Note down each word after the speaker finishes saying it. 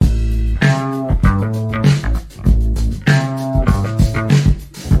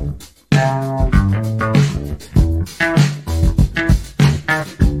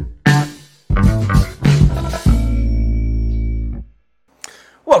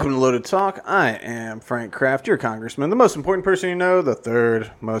Welcome to Loaded Talk. I am Frank Kraft, your congressman, the most important person you know, the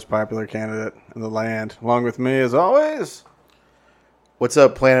third most popular candidate in the land. Along with me, as always, what's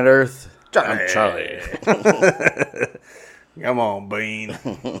up, planet Earth? Charlie. I'm Charlie. Come on, Bean.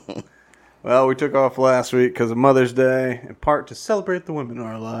 Well, we took off last week because of Mother's Day, in part to celebrate the women in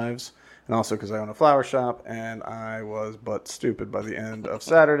our lives, and also because I own a flower shop, and I was butt stupid by the end of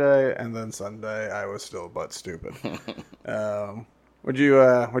Saturday, and then Sunday I was still butt stupid. What'd you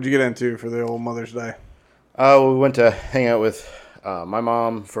get into for the old Mother's Day? We went to hang out with my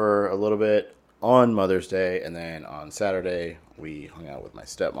mom for a little bit on Mother's Day, and then on Saturday we hung out with my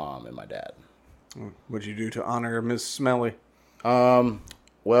stepmom and my dad. What'd you do to honor Miss Smelly?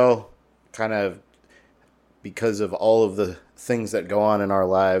 Well, kind of because of all of the things that go on in our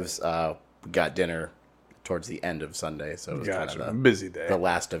lives, we got dinner towards the end of Sunday, so it was kind of a busy day. The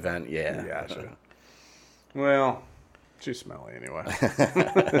last event, yeah. Gotcha. Well, she's smelly anyway.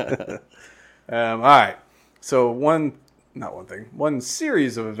 All right. So one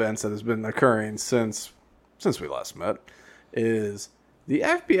series of events that has been occurring since we last met is the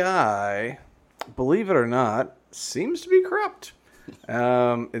FBI, believe it or not, seems to be corrupt.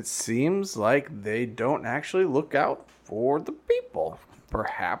 It seems like they don't actually look out for the people.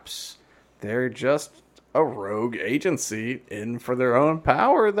 Perhaps they're just a rogue agency in for their own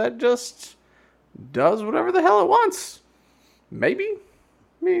power that just does whatever the hell it wants. Maybe.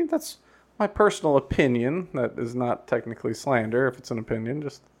 I mean, that's my personal opinion. That is not technically slander if it's an opinion.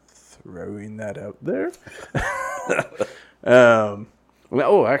 Just throwing that out there. Oh,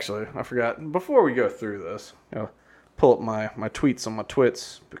 actually, I forgot. Before we go through this, pull up my tweets on my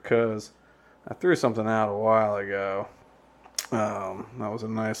twits because I threw something out a while ago. That was a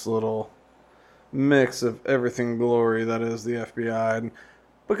nice little mix of everything glory that is the FBI. And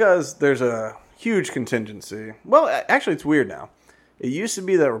because there's a huge contingency. Well, actually, it's weird now. It used to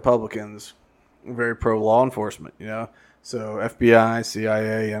be that Republicans were very pro-law enforcement, So FBI,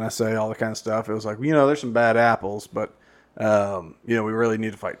 CIA, NSA, all that kind of stuff. It was like, there's some bad apples, but we really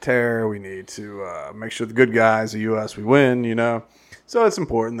need to fight terror. We need to make sure the good guys, the U.S., we win, So it's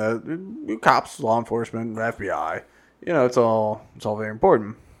important that cops, law enforcement, FBI, it's all very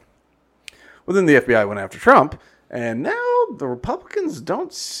important. Well, then the FBI went after Trump, and now the Republicans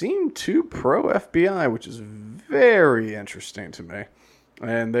don't seem too pro-FBI, which is very interesting to me.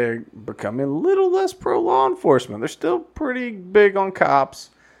 And they're becoming a little less pro-law enforcement. They're still pretty big on cops.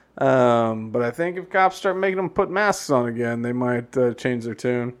 But I think if cops start making them put masks on again, they might change their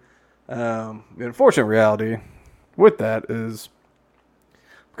tune. The unfortunate reality with that is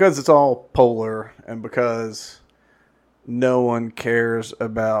because it's all polar and because no one cares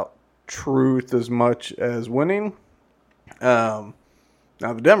about truth as much as winning. Now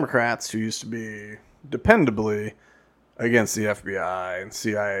the Democrats, who used to be dependably against the FBI and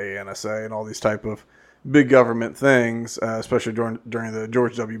CIA, NSA, and all these type of big government things, especially during the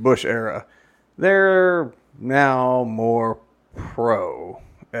George W. Bush era, they're now more pro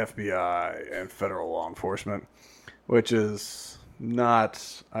FBI and federal law enforcement, which is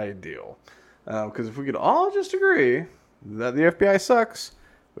not ideal. Because if we could all just agree that the FBI sucks,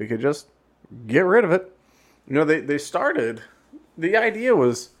 we could just get rid of it. They started, the idea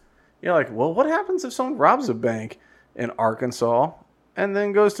was, what happens if someone robs a bank in Arkansas and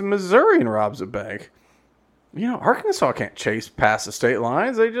then goes to Missouri and robs a bank? Arkansas can't chase past the state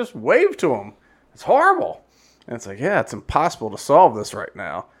lines. They just wave to them. It's horrible. And it's like, it's impossible to solve this right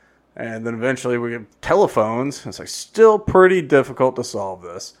now. And then eventually we get telephones. It's like still pretty difficult to solve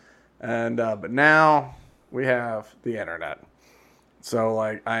this. And but now we have the internet. So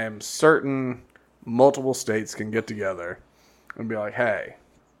I am certain multiple states can get together and be like, hey,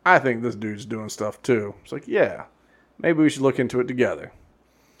 I think this dude's doing stuff too. It's like, yeah, maybe we should look into it together.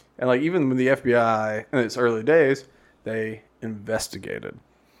 And even with the FBI in its early days, they investigated.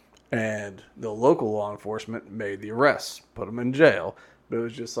 And the local law enforcement made the arrests, put them in jail. But it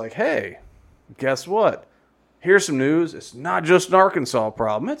was just like, hey, guess what? Here's some news. It's not just an Arkansas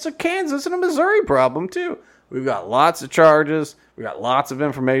problem. It's a Kansas and a Missouri problem too. We've got lots of charges. We got lots of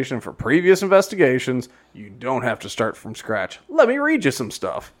information for previous investigations. You don't have to start from scratch. Let me read you some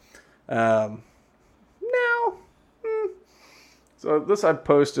stuff. So this I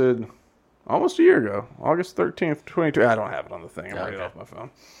posted almost a year ago, August 13th, 22. I don't have it on the thing. I'm reading it off my phone.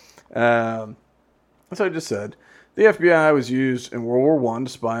 So I just said, the FBI was used in World War I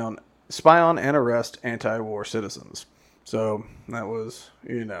to spy on and arrest anti-war citizens. So that was,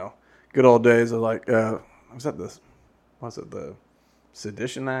 good old days of the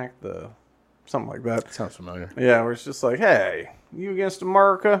Sedition Act, something like that. Sounds familiar. Yeah, where it's just like, hey, you against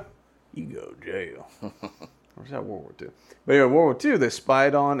America, you go to jail. Or was that World War II? But anyway, World War II, they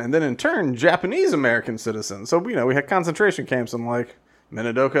spied on, and then in turn, Japanese American citizens. So, we had concentration camps in, like,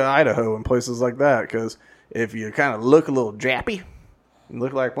 Minidoka, Idaho, and places like that. Because if you kind of look a little jappy, you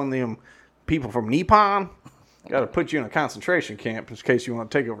look like one of them people from Nippon, got to put you in a concentration camp in case you want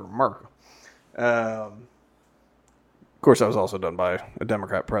to take over America. Of course, that was also done by a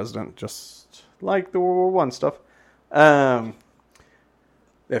Democrat president, just like the World War I stuff. The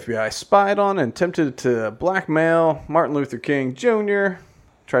FBI spied on and attempted to blackmail Martin Luther King Jr.,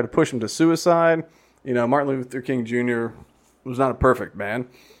 tried to push him to suicide. Martin Luther King Jr. was not a perfect man.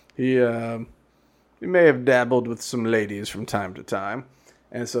 He may have dabbled with some ladies from time to time.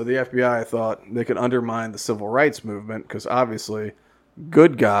 And so the FBI thought they could undermine the civil rights movement because obviously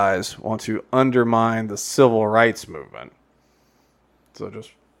good guys want to undermine the civil rights movement. So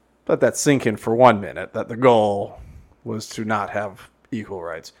just let that sink in for 1 minute, that the goal was to not have equal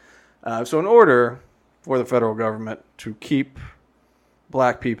rights. So in order for the federal government to keep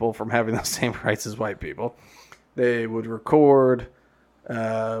black people from having the same rights as white people, they would record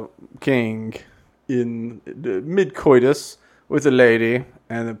King in mid-coitus with a lady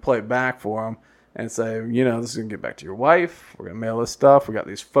and then play it back for him and say, this is going to get back to your wife. We're going to mail this stuff. We got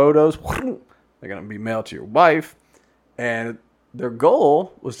these photos. They're going to be mailed to your wife. And their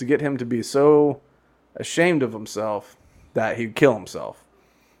goal was to get him to be so ashamed of himself that he'd kill himself.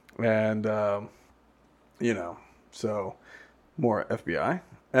 And, so more FBI.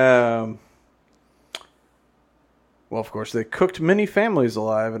 Well, of course, they cooked many families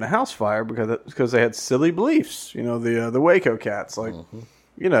alive in a house fire because they had silly beliefs. The Waco cats. Like,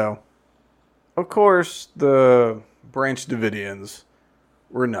 of course, the Branch Davidians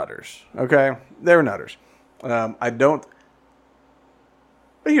were nutters. Okay? They were nutters. But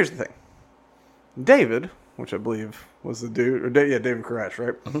here's the thing. David, which I believe was the dude, David Koresh,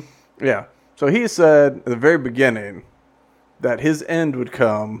 right? Mm-hmm. Yeah. So he said at the very beginning that his end would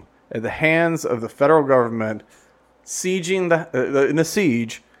come at the hands of the federal government sieging in a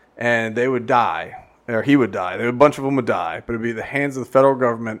siege, and they would die, or he would die. A bunch of them would die, but it'd be the hands of the federal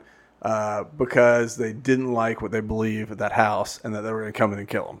government because they didn't like what they believed at that house, and that they were going to come in and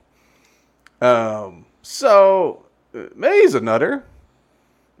kill him. So maybe he's a nutter.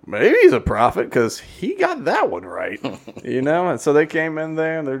 Maybe he's a prophet because he got that one right, And so they came in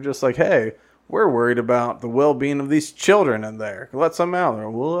there and they're just like, hey, we're worried about the well-being of these children in there. Let some out.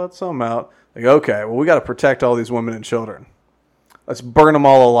 We'll let some out. Like, okay, well, we got to protect all these women and children. Let's burn them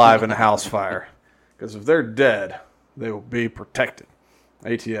all alive in a house fire. Because if they're dead, they will be protected.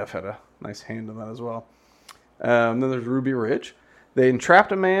 ATF had a nice hand in that as well. Then there's Ruby Ridge. They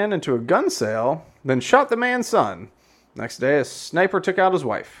entrapped a man into a gun sale, then shot the man's son. Next day, a sniper took out his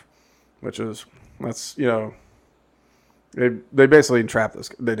wife, they basically entrapped this.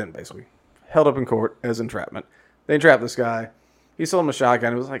 They didn't basically. Held up in court as entrapment. They entrapped this guy. He sold him a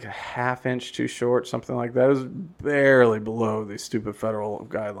shotgun. It was like a half-inch too short, something like that. It was barely below these stupid federal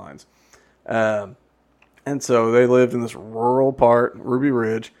guidelines. And so they lived in this rural part, Ruby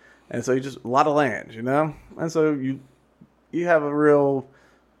Ridge, and so a lot of land, And so you have a real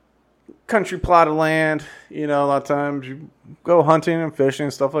country plot of land, a lot of times you go hunting and fishing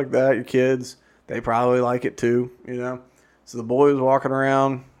and stuff like that. Your kids, they probably like it too, So the boy was walking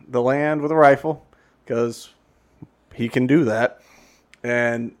around the land with a rifle because he can do that.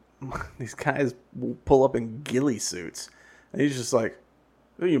 And these guys will pull up in ghillie suits. And he's just like,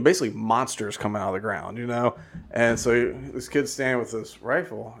 basically monsters coming out of the ground, And so this kid's standing with this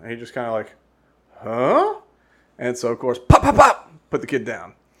rifle and he just kind of like, huh? And so, of course, pop, pop, pop, put the kid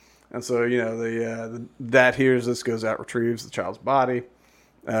down. And so, the dad hears this, goes out, retrieves the child's body.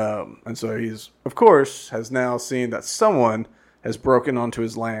 And so of course, has now seen that someone has broken onto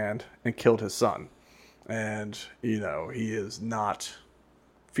his land and killed his son. And, he is not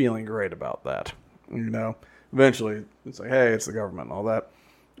feeling great about that. Eventually, it's like, hey, it's the government and all that.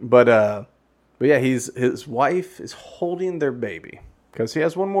 But yeah, his wife is holding their baby because he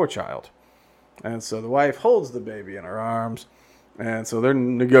has one more child. And so the wife holds the baby in her arms. And so they're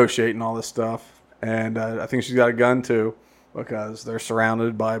negotiating all this stuff. And I think she's got a gun, too, because they're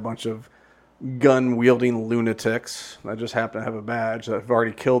surrounded by a bunch of gun-wielding lunatics that just happen to have a badge that have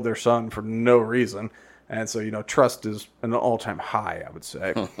already killed their son for no reason. And so, trust is an all-time high, I would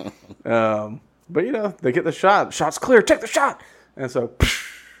say. But, they get the shot. Shot's clear. Take the shot. And so,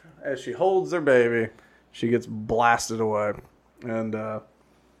 as she holds their baby, she gets blasted away. And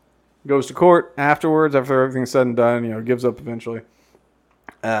goes to court afterwards, after everything's said and done, gives up eventually.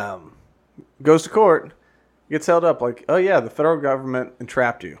 Goes to court, gets held up like, oh yeah, the federal government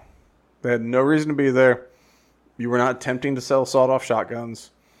entrapped you. They had no reason to be there. You were not attempting to sell sawed-off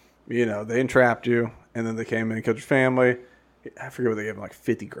shotguns. They entrapped you. and then they came in and killed your family. I forget what they gave him, like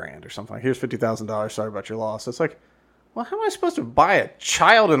 $50,000 or something. Like, here's $50,000. Sorry about your loss. It's like, well, how am I supposed to buy a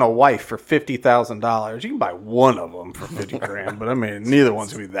child and a wife for $50,000? You can buy one of them for $50,000, but I mean, neither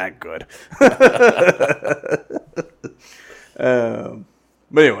one's gonna be that good. But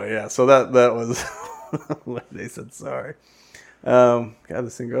anyway, yeah. So that was when they said sorry. God,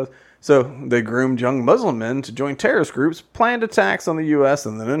 this thing goes. So they groomed young Muslim men to join terrorist groups, planned attacks on the U.S.,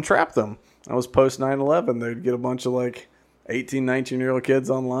 and then entrap them. That was post 9/11. They'd get a bunch of like 18, 19-year-old kids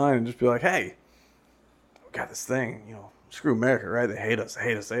online and just be like, hey, we got this thing, you know, screw America, right? They hate us, they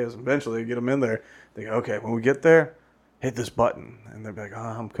hate us, they hate us. Eventually, they get them in there. They go, okay, when we get there, hit this button. And they'd be like, oh,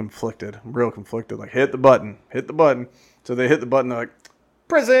 I'm conflicted. I'm real conflicted. Like, hit the button, hit the button. So they hit the button. They're like,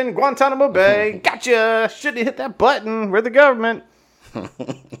 prison, Guantanamo Bay, gotcha. Shouldn't have hit that button. We're the government.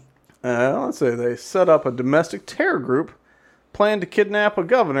 Let's say they set up a domestic terror group, planned to kidnap a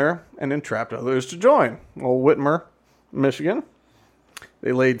governor, and entrapped others to join. Old Whitmer, Michigan.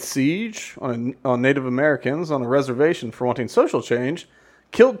 They laid siege on Native Americans on a reservation for wanting social change,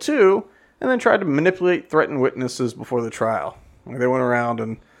 killed 2, and then tried to manipulate, threaten witnesses before the trial. Like, they went around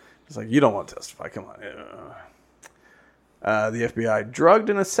and it's like, you don't want to testify. Come on. The FBI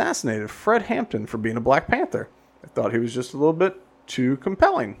drugged and assassinated Fred Hampton for being a Black Panther. They thought he was just a little bit too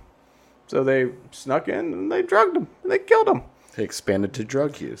compelling. So they snuck in and they drugged him and they killed him. They expanded to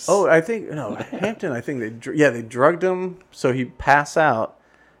drug use. Oh, Hampton, I think they drugged him so he'd pass out,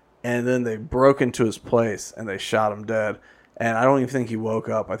 and then they broke into his place and they shot him dead. And I don't even think he woke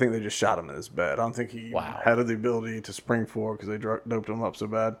up. I think they just shot him in his bed. I don't think he had the ability to spring forward because they doped him up so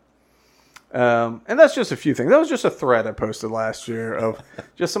bad. And that's just a few things. That was just a thread I posted last year of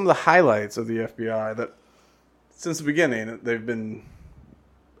just some of the highlights of the FBI that since the beginning they've been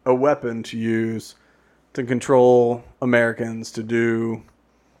a weapon to use to control Americans to do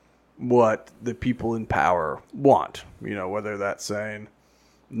what the people in power want. You know, whether that's saying,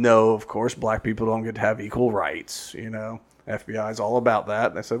 no, of course, black people don't get to have equal rights. You know, FBI is all about that.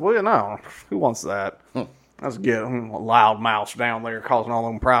 And they said, well, no, who wants that? Let's get loud mouths down there causing all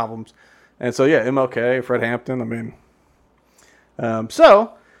them problems. And so, yeah, MLK, Fred Hampton, I mean.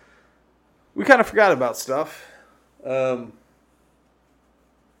 So, we kind of forgot about stuff.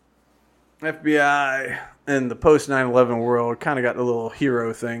 FBI and the post 9/11 world kind of got a little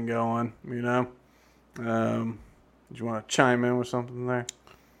hero thing going, you know. Did you want to chime in with something there?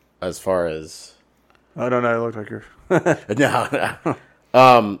 As far as, I don't know. It looked like you're.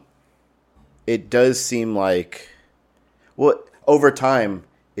 No. It does seem like, well, over time,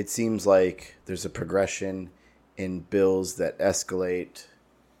 it seems like there's a progression in bills that escalate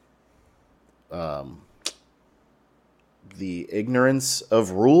the ignorance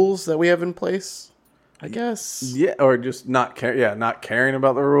of rules that we have in place, I guess. Yeah, or just not caring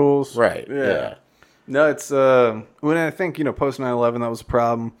about the rules. Right. Yeah. No, it's when I think, you know, post 9/11, that was a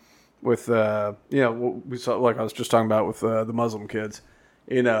problem with you know, what we saw, like I was just talking about with the Muslim kids.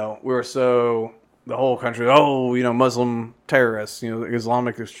 You know, we were so the whole country, oh, you know, Muslim terrorists, you know,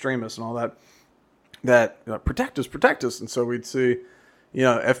 Islamic extremists and all that. That you know, protect us, and so we'd see, you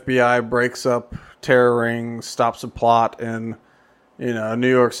know, FBI breaks up terror rings, stops a plot in, you know, New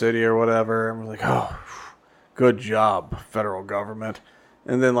York City or whatever, and we're like, oh, good job, federal government.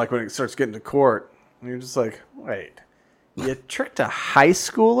 And then, like, when it starts getting to court, you're just like, wait, you tricked a high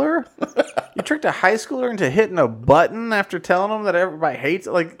schooler? You tricked a high schooler into hitting a button after telling them that everybody hates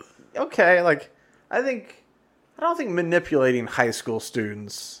it? Like, okay, like, I don't think manipulating high school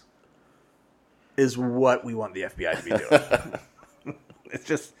students is what we want the FBI to be doing.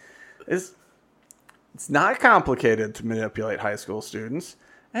 It's not complicated to manipulate high school students.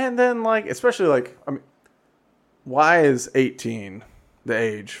 And then, like, especially, like, I mean, why is 18 the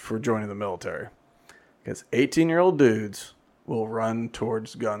age for joining the military? Because 18-year-old dudes will run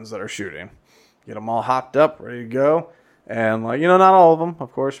towards guns that are shooting. Get them all hopped up, ready to go. And, like, you know, not all of them,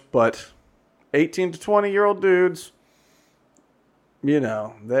 of course, but 18 to 20-year-old dudes, you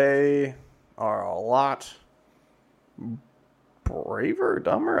know, they are a lot braver,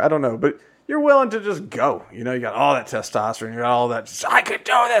 dumber, I don't know, but you're willing to just go. You know, you got all that testosterone, you got all that, just, I could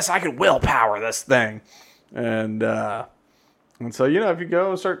do this, I could willpower this thing. And so, you know, if you go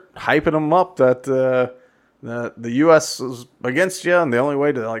and start hyping them up that the U.S. is against you and the only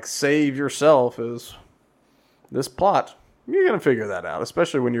way to, like, save yourself is this plot, you're going to figure that out,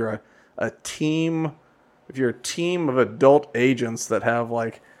 especially when you're a team. If you're a team of adult agents that have,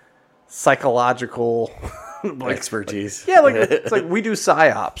 like, psychological like, expertise. Like, yeah, like, it's like we do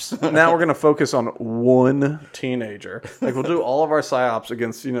psyops. Now we're going to focus on one teenager. Like, we'll do all of our psyops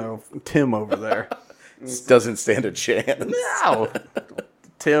against, you know, Tim over there. Doesn't stand a chance. No.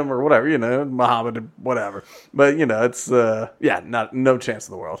 Tim or whatever, Muhammad, whatever. But, it's, no chance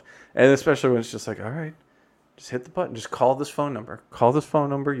in the world. And especially when it's just like, all right, just hit the button. Just call this phone number. Call this phone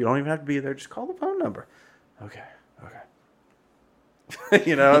number. You don't even have to be there. Just call the phone number. Okay.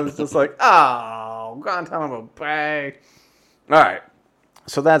 It's just like, oh, Guantanamo Bay. All right.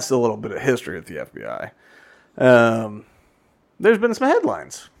 So that's a little bit of history at the FBI. There's been some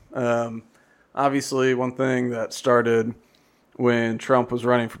headlines. Obviously, one thing that started when Trump was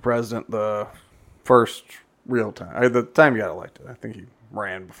running for president, the first real time, the time he got elected. I think he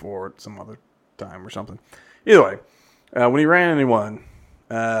ran before at some other time or something. Either way, when he ran and he won,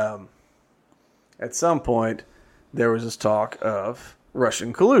 at some point, there was this talk of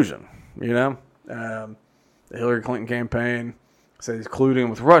Russian collusion, the Hillary Clinton campaign said he's colluding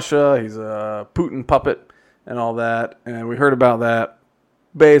with Russia, he's a Putin puppet and all that, and we heard about that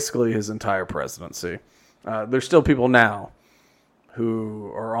basically his entire presidency. There's still people now who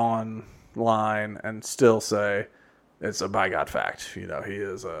are online and still say it's a by God fact. He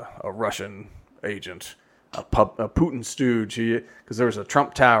is a Russian agent, a Putin stooge. Because there was a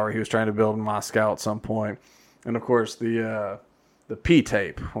Trump Tower he was trying to build in Moscow at some point, and of course the P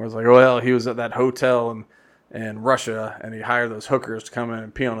tape where it's like, well, he was at that hotel in Russia and he hired those hookers to come in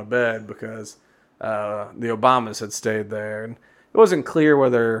and pee on a bed because the Obamas had stayed there, and it wasn't clear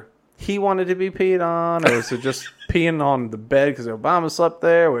whether he wanted to be peed on or was it just peeing on the bed because the Obama slept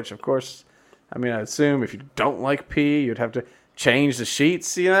there, which of course, I assume if you don't like pee, you'd have to change the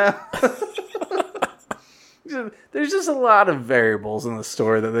sheets, There's just a lot of variables in the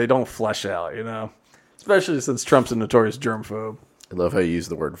story that they don't flesh out, especially since Trump's a notorious germphobe. I love how you use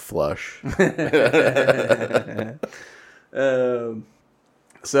the word flush.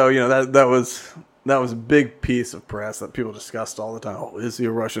 So, that was a big piece of press that people discussed all the time. Oh, is he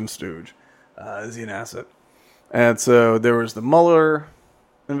a Russian stooge? Is he an asset? And so there was the Mueller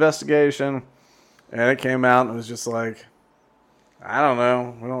investigation, and it came out and it was just like, I don't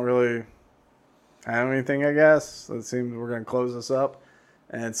know. We don't really have anything, I guess. It seems we're going to close this up.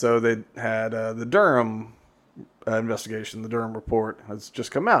 And so they had the Durham investigation, the Durham Report, has just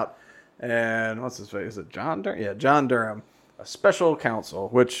come out. And what's his face? Is it John Durham? Yeah, John Durham, a special counsel,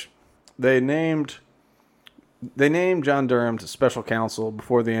 which they named John Durham to special counsel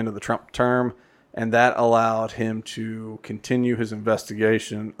before the end of the Trump term, and that allowed him to continue his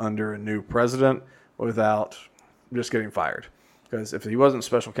investigation under a new president without just getting fired. Because if he wasn't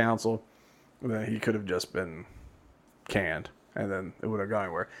special counsel, then he could have just been canned, and then it would have gone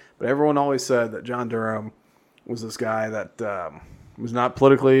anywhere. But everyone always said that John Durham was this guy that was not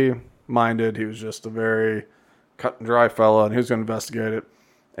politically minded. He was just a very cut and dry fella, and he was going to investigate it.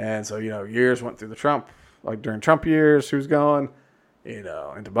 And so, years went through the Trump, like during Trump years, he was going,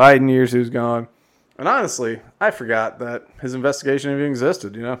 into Biden years, he was going. And honestly, I forgot that his investigation even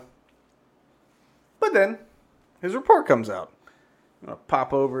existed, But then his report comes out. I'm going to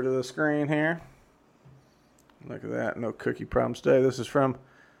pop over to the screen here. Look at that. No cookie problems today. This is from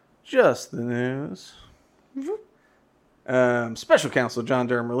Just the News. Special counsel John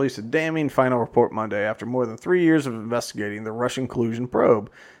Durham released a damning final report Monday after more than 3 years of investigating the Russian collusion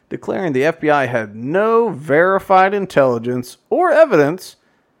probe, declaring the FBI had no verified intelligence or evidence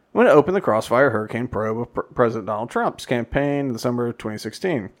when it opened the Crossfire Hurricane probe of President Donald Trump's campaign in the summer of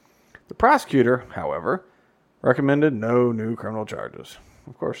 2016. The prosecutor, however, recommended no new criminal charges.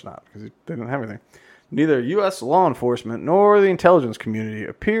 Of course not, because they didn't have anything. Neither U.S. law enforcement nor the intelligence community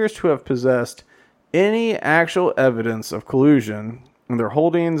appears to have possessed any actual evidence of collusion in their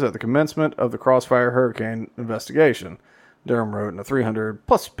holdings at the commencement of the Crossfire Hurricane investigation, Durham wrote in a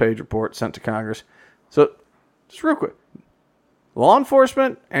 300-plus page report sent to Congress. So, just real quick, law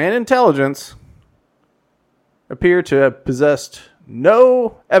enforcement and intelligence appear to have possessed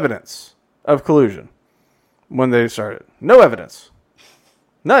no evidence of collusion when they started. No evidence.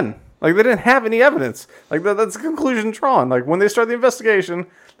 None. Like, they didn't have any evidence. Like, that's the conclusion drawn. Like, when they started the investigation,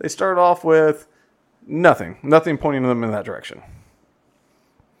 they started off with nothing. Nothing pointing them in that direction.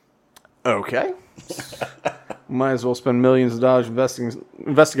 Okay. Might as well spend millions of dollars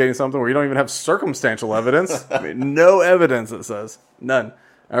investigating something where you don't even have circumstantial evidence. No evidence, it says. None.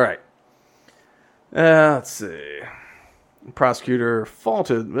 All right. Let's see. The prosecutor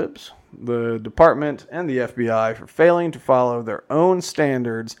faulted the department and the FBI for failing to follow their own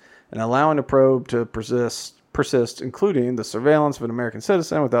standards and allowing the probe to persist, including the surveillance of an American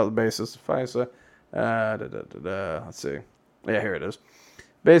citizen without the basis of FISA. Let's see. Yeah, here it is.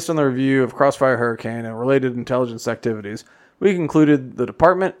 Based on the review of Crossfire Hurricane and related intelligence activities, we concluded the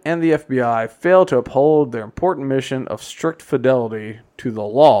department and the FBI failed to uphold their important mission of strict fidelity to the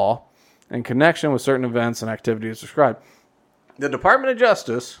law in connection with certain events and activities described. the Department of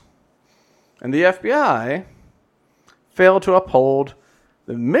Justice and the FBI failed to uphold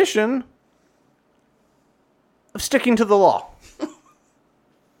the mission of sticking to the law.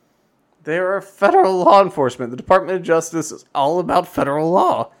 They are federal law enforcement. The Department of Justice is all about federal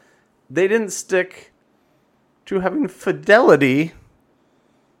law. They didn't stick to having fidelity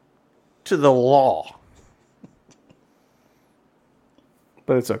to the law.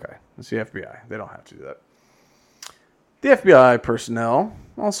 But it's okay. It's the FBI. They don't have to do that. The FBI personnel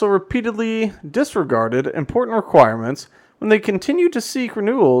also repeatedly disregarded important requirements when they continued to seek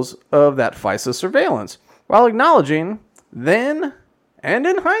renewals of that FISA surveillance, while acknowledging, then and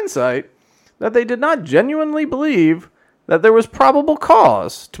in hindsight, that they did not genuinely believe that there was probable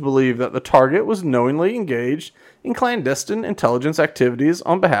cause to believe that the target was knowingly engaged in clandestine intelligence activities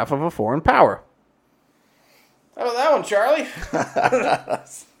on behalf of a foreign power. How about that one, Charlie?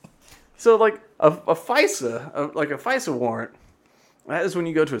 So, like, a FISA warrant, that is when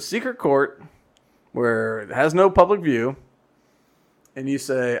you go to a secret court where it has no public view, and you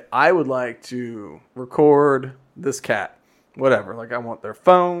say, I would like to record this cat. Whatever. Like, I want their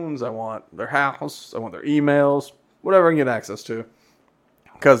phones, I want their house, I want their emails, whatever I can get access to.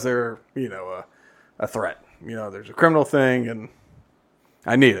 Because they're, a threat. There's a criminal thing, and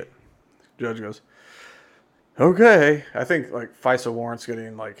I need it. The judge goes, okay. I think, FISA warrants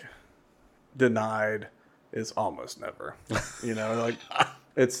getting, denied is almost never.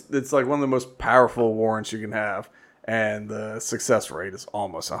 It's like one of the most powerful warrants you can have. And the success rate is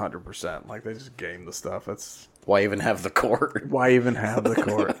almost 100%. They just game the stuff. That's why even have the court? Why even have the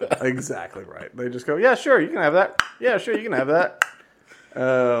court? Exactly right. They just go, yeah, sure, you can have that. Yeah, sure, you can have that.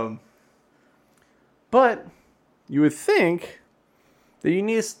 But you would think that you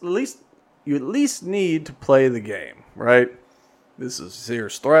at least need to play the game, right? This is a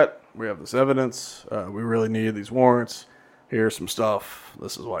serious threat. We have this evidence. We really need these warrants. Here's some stuff.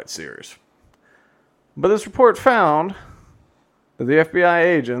 This is why it's serious. But this report found that the FBI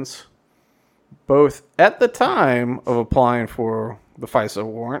agents, both at the time of applying for the FISA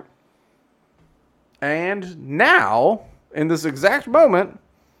warrant and now, in this exact moment,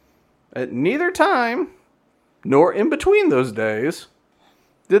 at neither time nor in between those days,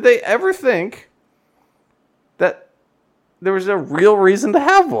 did they ever think that there was a real reason to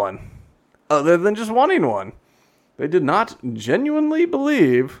have one other than just wanting one. They did not genuinely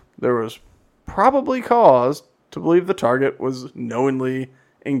believe there was probably cause to believe the target was knowingly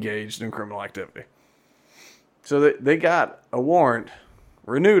engaged in criminal activity. So they got a warrant,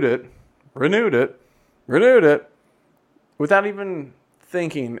 renewed it, without even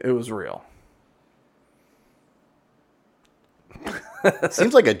thinking it was real.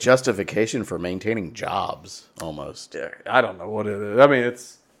 Seems like a justification for maintaining jobs, almost. Yeah, I don't know what it is. I mean,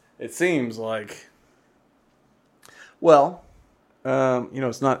 it seems like... Well,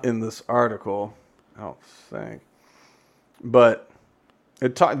 it's not in this article, I don't think. But the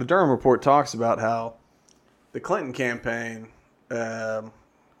Durham Report talks about how the Clinton campaign, I'm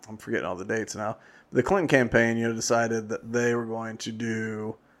forgetting all the dates now, the Clinton campaign, decided that they were going to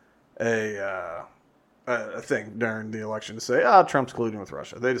do a thing during the election to say, Trump's colluding with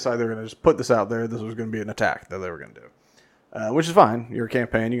Russia. They decided they were going to just put this out there. This was going to be an attack that they were going to do, which is fine. You're a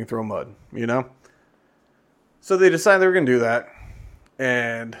campaign. You can throw mud, So they decided they were going to do that.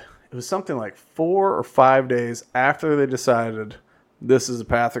 And it was something like 4 or 5 days after they decided this is the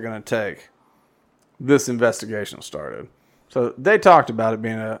path they're going to take, this investigation started. So they talked about it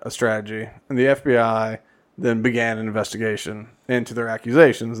being a strategy, and the FBI then began an investigation into their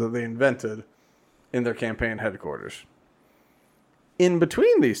accusations that they invented in their campaign headquarters. In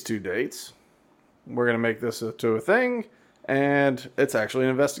between these two dates, we're going to make this to a thing, and it's actually an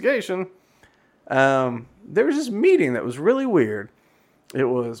investigation. There was this meeting that was really weird. It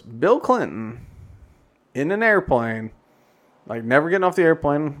was Bill Clinton in an airplane, never getting off the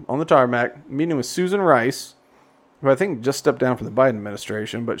airplane on the tarmac, meeting with Susan Rice, who I think just stepped down from the Biden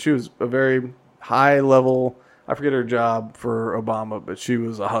administration, but she was a very high level, I forget her job for Obama, but she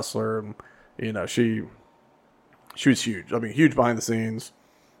was a hustler, and she was huge. I mean, huge behind the scenes,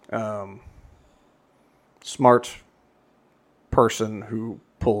 smart person who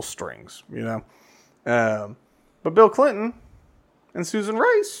pulls strings, But Bill Clinton and Susan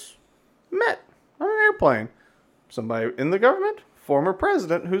Rice met on an airplane. Somebody in the government, former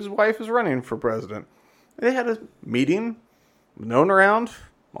president, whose wife is running for president. They had a meeting, known around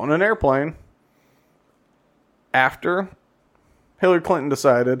on an airplane, after Hillary Clinton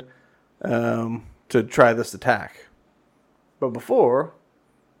decided to try this attack. But before,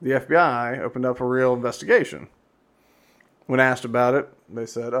 the FBI opened up a real investigation. When asked about it, they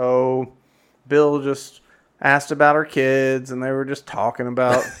said, Bill just asked about our kids, and they were just talking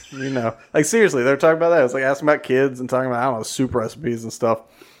about, like seriously, they were talking about that. It's like asking about kids and talking about, I don't know, soup recipes and stuff.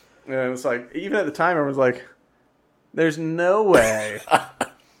 And it's like, even at the time, everyone's like, there's no way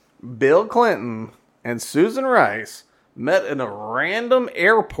Bill Clinton and Susan Rice met in a random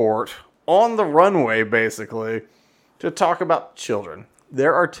airport on the runway, basically, to talk about children.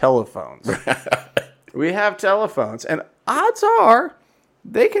 There are telephones. We have telephones, and odds are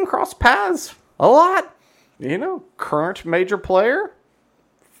they can cross paths a lot. Current major player,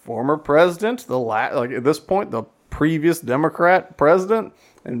 former president, at this point, the previous Democrat president.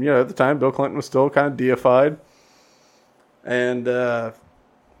 And, at the time, Bill Clinton was still kind of deified. And so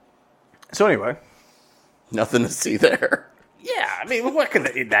anyway. Nothing to see there. Yeah, I mean, what could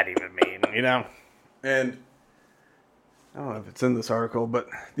that even mean, And I don't know if it's in this article, but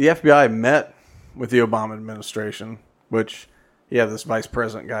the FBI met with the Obama administration, which, this vice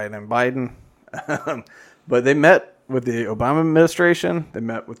president guy named Biden. But they met with the Obama administration. They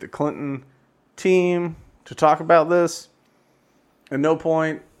met with the Clinton team to talk about this. At no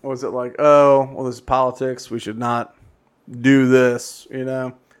point was it like, oh, well, this is politics. We should not do this, It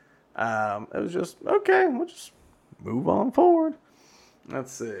was just, okay, we'll just move on forward.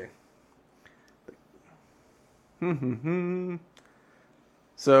 Let's see.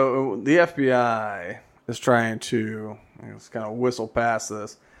 So the FBI is trying to kind of whistle past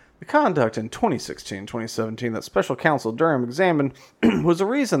this. The conduct in 2016-2017 that Special Counsel Durham examined was a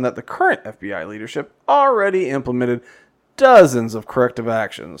reason that the current FBI leadership already implemented dozens of corrective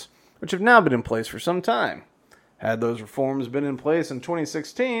actions, which have now been in place for some time. Had those reforms been in place in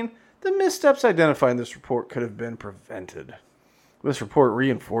 2016, the missteps identified in this report could have been prevented. This report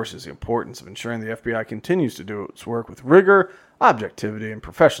reinforces the importance of ensuring the FBI continues to do its work with rigor, objectivity, and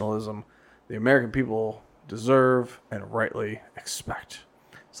professionalism the American people deserve and rightly expect.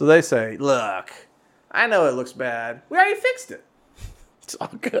 So they say, look, I know it looks bad. We already fixed it. It's all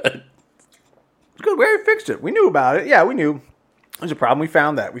good. It's good. We already fixed it. We knew about it. Yeah, we knew. There's a problem. We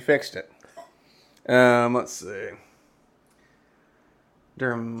found that. We fixed it. Let's see.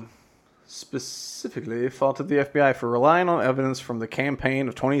 Durham specifically faulted the FBI for relying on evidence from the campaign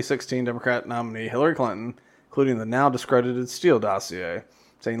of 2016 Democrat nominee Hillary Clinton, including the now discredited Steele dossier,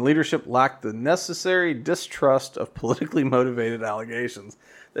 saying leadership lacked the necessary distrust of politically motivated allegations.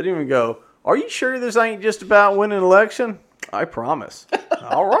 They didn't even go, are you sure this ain't just about winning an election? I promise.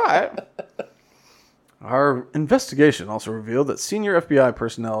 All right. Our investigation also revealed that senior FBI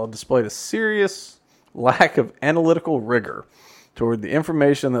personnel displayed a serious lack of analytical rigor toward the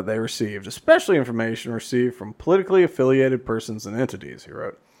information that they received, especially information received from politically affiliated persons and entities, he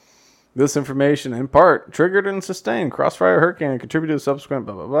wrote. This information, in part, triggered and sustained Crossfire Hurricane and contributed to subsequent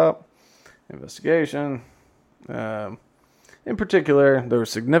investigation. In particular, there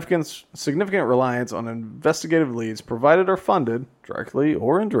was significant reliance on investigative leads provided or funded, directly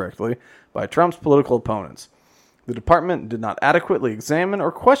or indirectly, by Trump's political opponents. The department did not adequately examine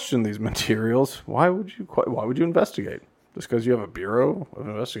or question these materials. Why would you investigate? Just because you have a Bureau of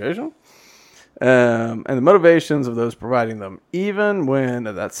Investigation? And the motivations of those providing them, even when,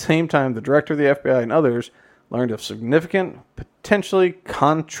 at that same time, the director of the FBI and others learned of significant, potentially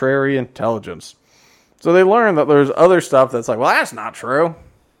contrary intelligence. So they learned that there's other stuff that's like, well, that's not true.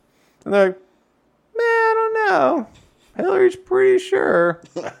 And they're like, man, I don't know. Hillary's pretty sure.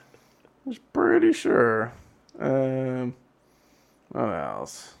 She's pretty sure. What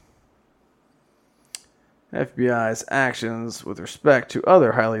else? FBI's actions with respect to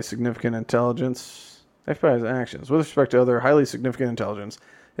other highly significant intelligence. FBI's actions with respect to other highly significant intelligence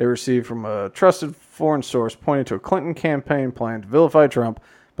they received from a trusted foreign source pointed to a Clinton campaign plan to vilify Trump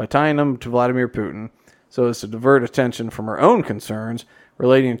by tying him to Vladimir Putin so as to divert attention from her own concerns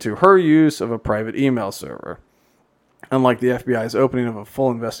relating to her use of a private email server. Unlike the FBI's opening of a full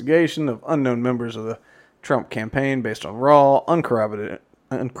investigation of unknown members of the Trump campaign based on raw,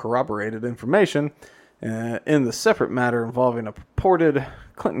 uncorroborated information, in the separate matter involving a purported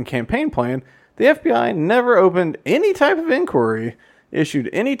Clinton campaign plan, the FBI never opened any type of inquiry, issued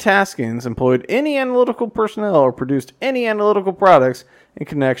any taskings, employed any analytical personnel, or produced any analytical products in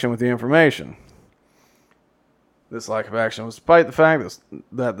connection with the information. This lack of action was despite the fact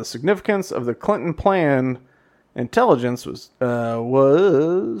that the significance of the Clinton plan intelligence was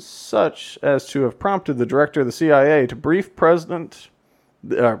such as to have prompted the director of the CIA to brief the president,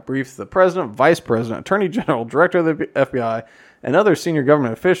 vice president, attorney general, director of the FBI, and other senior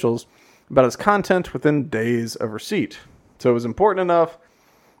government officials about its content within days of receipt. So it was important enough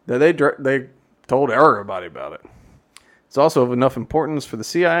that they told everybody about it. It's also of enough importance for the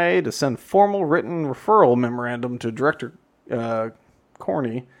CIA to send formal written referral memorandum to Director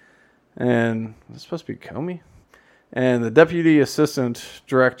Corney and it's supposed to be Comey, and the Deputy Assistant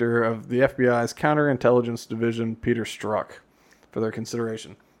Director of the FBI's Counterintelligence Division, Peter Strzok, for their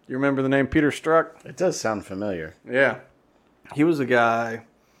consideration. You remember the name Peter Strzok? It does sound familiar. Yeah. He was a guy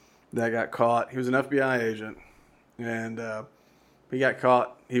that got caught. He was an FBI agent, and he got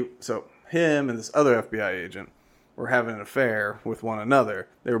caught. So him and this other FBI agent were having an affair with one another.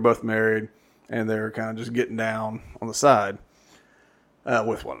 They were both married, and they were kind of just getting down on the side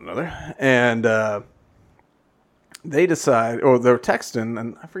with one another. And they decided, or they were texting,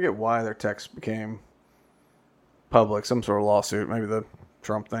 and I forget why their text became public, some sort of lawsuit, maybe the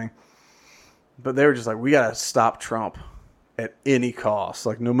Trump thing. But they were just like, we got to stop Trump at any cost.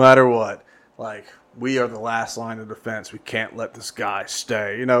 Like, no matter what. Like, we are the last line of defense. We can't let this guy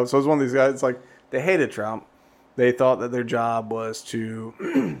stay. You know, so it was one of these guys, like, they hated Trump. They thought that their job was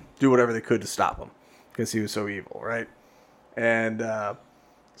to do whatever they could to stop him because he was so evil, right? And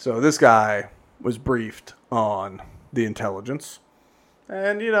so this guy was briefed on the intelligence.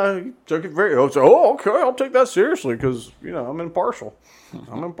 And, you know, he took it very... Oh, okay, I'll take that seriously because, you know, I'm impartial.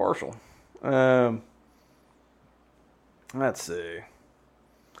 I'm impartial. Let's see.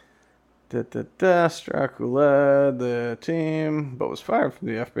 Strzok, who led the team, but was fired from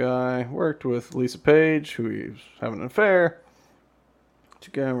the FBI, worked with Lisa Page, who he was having an affair, to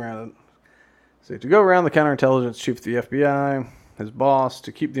go around the counterintelligence chief of the FBI, his boss,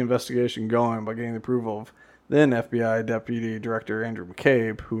 to keep the investigation going by getting the approval of then FBI Deputy Director Andrew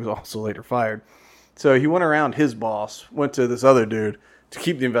McCabe, who was also later fired. So he went around his boss, went to this other dude to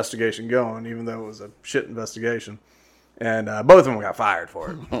keep the investigation going, even though it was a shit investigation. And both of them got fired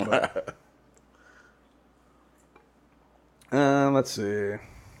for it. But, let's see.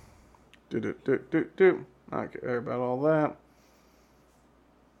 I don't care about all that.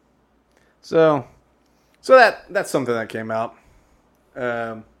 So that's something that came out.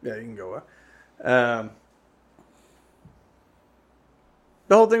 Yeah, you can go.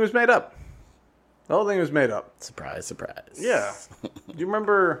 The whole thing was made up. Surprise, surprise. Yeah. Do you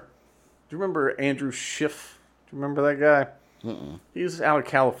remember Andrew Schiff? Do you remember that guy? Mm-mm. He's out of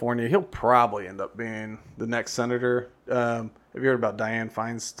California. He'll probably end up being the next senator. Have you heard about Dianne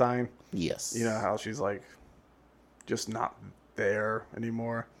Feinstein? Yes. You know how she's like just not there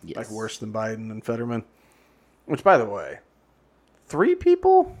anymore? Yes. Like worse than Biden and Fetterman. Which, by the way, 3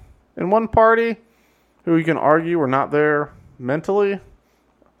 people in one party who you can argue were not there mentally.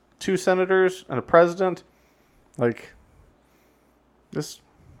 2 senators and a president. Like, just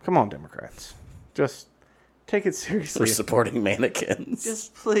come on, Democrats. Just take it seriously. For supporting mannequins.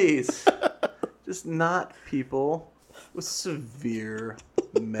 Just please. Just not people with severe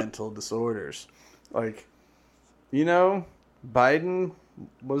mental disorders. Like, you know, Biden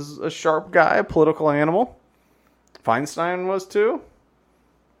was a sharp guy, a political animal. Feinstein was too.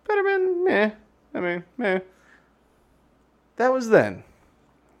 Fetterman, meh. I mean, meh. That was then.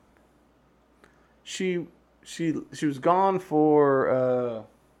 She was gone for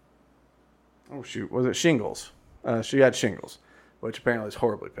was it shingles? She had shingles, which apparently is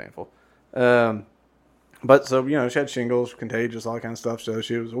horribly painful. But so, you know, she had shingles, contagious, all that kind of stuff. So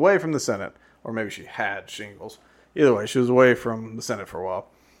she was away from the Senate, or maybe she had shingles. Either way, she was away from the Senate for a while.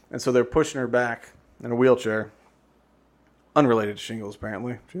 And so they're pushing her back in a wheelchair, unrelated to shingles,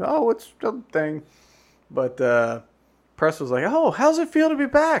 apparently. She's like, oh, it's a thing. But press was like, oh, how's it feel to be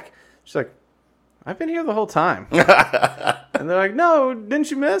back? She's like, I've been here the whole time. And they're like, no,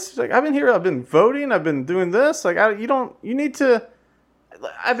 didn't you miss? She's like, I've been here. I've been voting. I've been doing this. Like, you need to,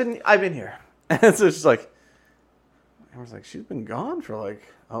 I've been here. And so she's like, I was like, she's been gone for like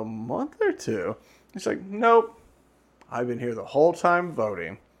a month or 2. She's like, nope. I've been here the whole time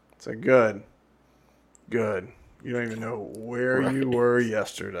voting. It's like, good. You don't even know where you were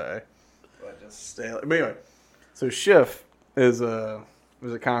yesterday. But just stay. But anyway, so Schiff was a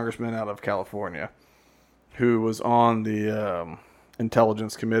congressman out of California who was on the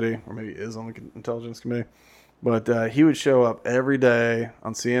intelligence committee, or maybe is on the intelligence committee. But he would show up every day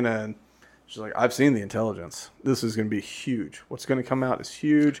on CNN. She's like, I've seen the intelligence. This is going to be huge. What's going to come out is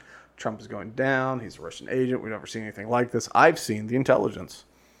huge. Trump is going down. He's a Russian agent. We've never seen anything like this. I've seen the intelligence.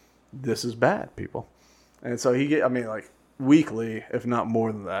 This is bad, people. And so like weekly, if not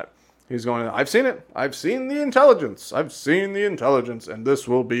more than that, he's going, I've seen it. I've seen the intelligence. And this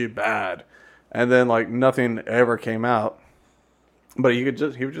will be bad. And then like nothing ever came out. But he would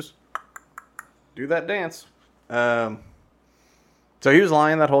just do that dance. So he was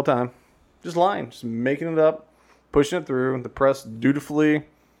lying that whole time. Just lying, just making it up, pushing it through. The press dutifully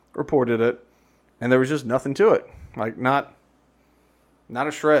reported it, and there was just nothing to it. Like not a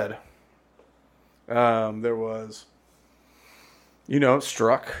shred. There was,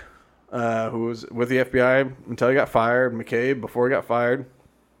 Strzok who was with the FBI until he got fired. McCabe, before he got fired,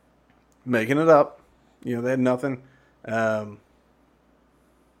 making it up. You know, they had nothing. And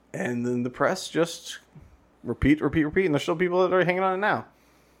then the press just repeat. And there's still people that are hanging on it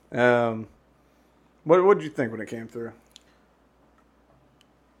now. What did you think when it came through?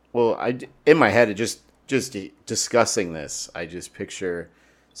 Well, in my head, just discussing this, I just picture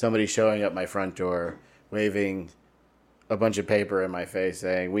somebody showing up my front door, waving a bunch of paper in my face,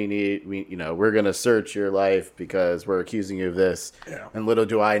 saying, we're going to search your life because we're accusing you of this. Yeah. And little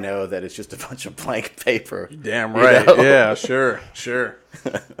do I know that it's just a bunch of blank paper. Damn right. You know? Yeah, sure.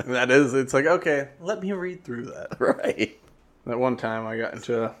 It's like, okay, let me read through that. Right. That one time I got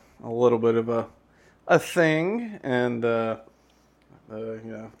into a little bit of a thing, and the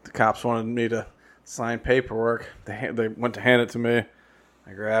cops wanted me to sign paperwork. They went to hand it to me.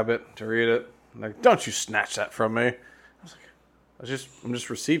 I grab it to read it. I'm like, don't you snatch that from me. I was like, I'm just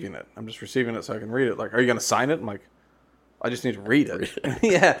receiving it. I'm just receiving it so I can read it. Like, are you going to sign it? I'm like, I just need to read it.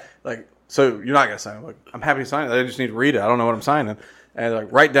 Yeah. Like, so you're not going to sign it? I'm like, I'm happy to sign it. I just need to read it. I don't know what I'm signing. And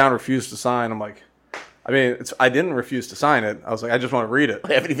like, write down refuse to sign. I'm like, I didn't refuse to sign it. I was like, I just want to read it.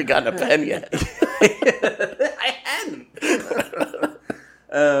 I haven't even gotten a pen yet. I hadn't.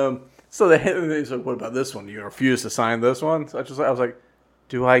 So they said, what about this one? You refuse to sign this one? So I was like,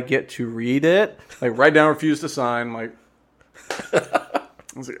 do I get to read it? Like, write down refuse to sign. I'm like, I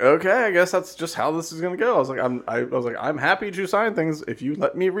was like, okay, I guess that's just how this is going to go. I was like, I'm happy to sign things if you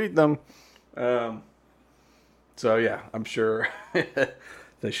let me read them. So yeah, I'm sure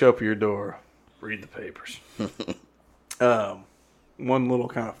they show up at your door, read the papers. One little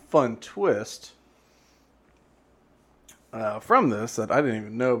kind of fun twist from this that I didn't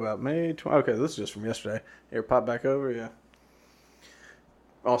even know about. May 20. Okay, this is just from yesterday. Here, pop back over, yeah.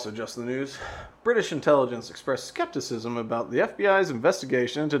 Also, just the news. British intelligence expressed skepticism about the FBI's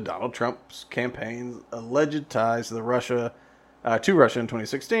investigation into Donald Trump's campaign's alleged ties to Russia in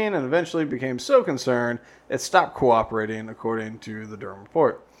 2016, and eventually became so concerned it stopped cooperating, according to the Durham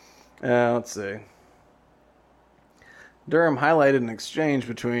Report. Let's see. Durham highlighted an exchange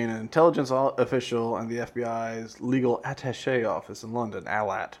between an intelligence official and the FBI's legal attaché office in London,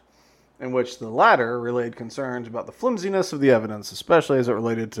 ALAT, in which the latter relayed concerns about the flimsiness of the evidence, especially as it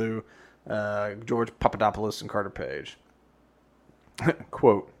related to George Papadopoulos and Carter Page.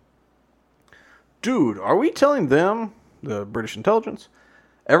 Quote, dude, are we telling them, the British intelligence,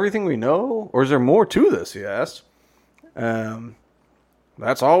 everything we know? Or is there more to this, he asked.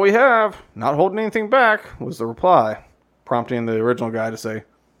 That's all we have. Not holding anything back, was the reply, prompting the original guy to say,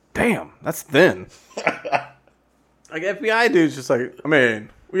 damn, that's thin. Like, FBI dude's just like,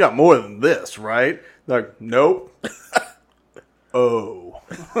 we got more than this, right? Like, nope. Oh.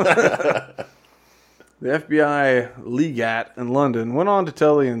 The FBI legat in London went on to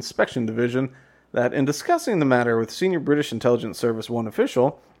tell the inspection division that in discussing the matter with senior British Intelligence Service one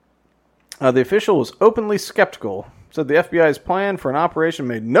official, the official was openly skeptical, said the FBI's plan for an operation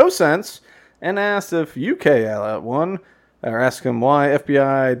made no sense, and asked if UK asked him why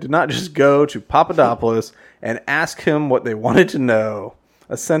FBI did not just go to Papadopoulos and ask him what they wanted to know.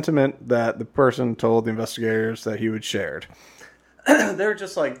 A sentiment that the person told the investigators that he would shared. They're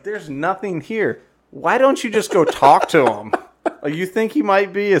just like, there's nothing here. Why don't you just go talk to him? Like, you think he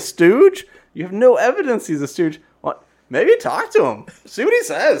might be a stooge? You have no evidence he's a stooge. Well, maybe talk to him. See what he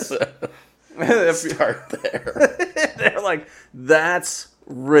says. Start there. They're like, that's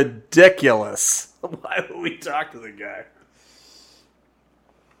ridiculous. Why would we talk to the guy?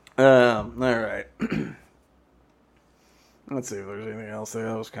 All right. Let's see if there's anything else there.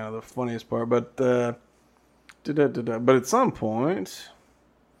 That was kind of the funniest part. But at some point,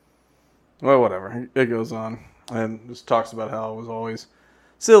 well, whatever. It goes on and just talks about how it was always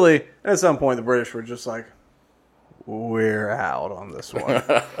silly. And at some point, the British were just like, we're out on this one.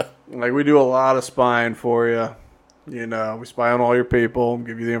 Like, we do a lot of spying for you. You know, we spy on all your people,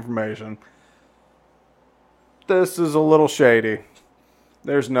 give you the information. This is a little shady.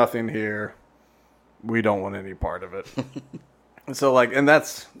 There's nothing here. We don't want any part of it. So, like, and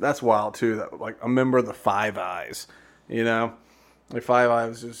that's wild too. That, like, a member of the Five Eyes, you know, like Five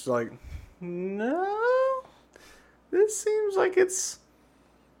Eyes is just like, no, this seems like it's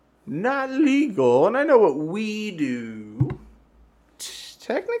not legal. And I know what we do,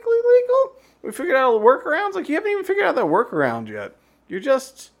 technically legal. We figured out all the workarounds. Like, you haven't even figured out that workaround yet. You're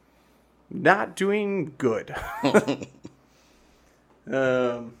just not doing good.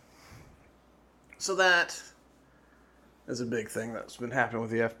 So that is a big thing that's been happening with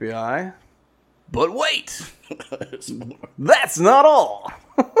the FBI. But wait! That's not all!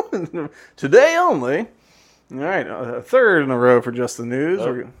 Today only. All right, a third in a row for Just the News.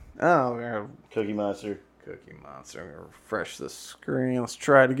 Oh, we got Cookie Monster. Cookie Monster. I'm going to refresh the screen. Let's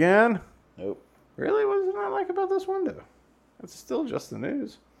try it again. Nope. Really? What did I like about this window? It's still just the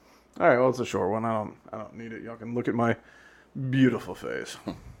news. All right, well, it's a short one. I don't need it. Y'all can look at my beautiful face.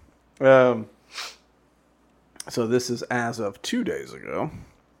 So this is as of 2 days ago.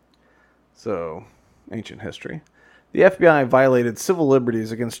 So, ancient history. The FBI violated civil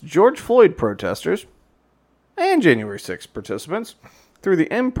liberties against George Floyd protesters and January 6th participants through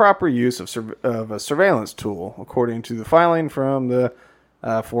the improper use of a surveillance tool, according to the filing from the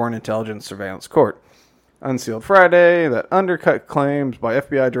Foreign Intelligence Surveillance Court. Unsealed Friday, that undercut claims by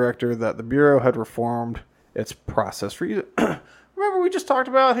FBI director that the Bureau had reformed its process for use. Remember we just talked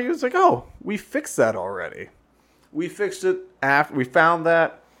about, he was like, oh, we fixed that already. We fixed it after, we found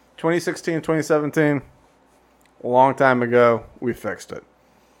that 2016, 2017, a long time ago, we fixed it.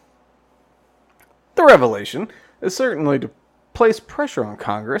 The revelation is certainly to place pressure on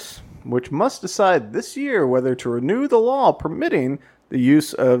Congress, which must decide this year whether to renew the law permitting the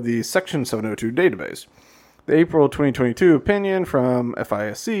use of the Section 702 database. The April 2022 opinion from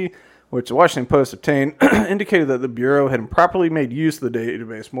FISC, which the Washington Post obtained, indicated that the Bureau had improperly made use of the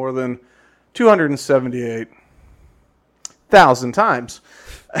database more than 278,000 times,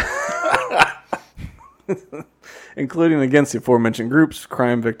 including against the aforementioned groups,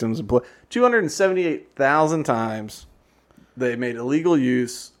 crime victims, and 278,000 times they made illegal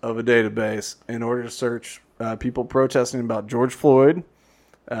use of a database in order to search people protesting about George Floyd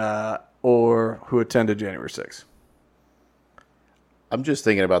or who attended January 6th. I'm just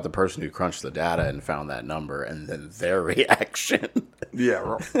thinking about the person who crunched the data and found that number and then their reaction. Yeah.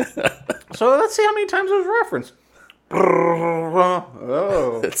 Right. So let's see how many times it was referenced.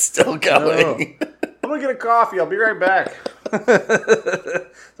 Oh. It's still going. Oh. I'm going to get a coffee. I'll be right back.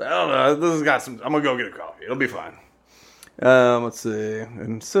 So, I don't know. This has got some. I'm going to go get a coffee. It'll be fine. Let's see.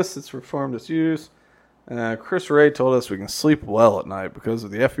 Insists it's reformed its use. Chris Wray told us we can sleep well at night because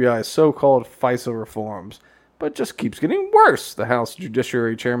of the FBI's so-called FISA reforms, but just keeps getting worse, the House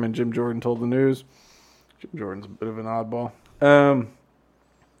Judiciary Chairman Jim Jordan told the news. Jim Jordan's a bit of an oddball.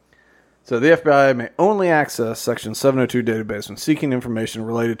 So the FBI may only access Section 702 database when seeking information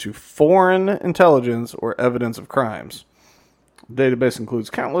related to foreign intelligence or evidence of crimes. The database includes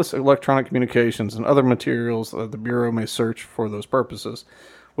countless electronic communications and other materials that the Bureau may search for those purposes,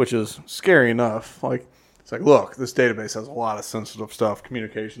 which is scary enough. Like, it's like, look, this database has a lot of sensitive stuff,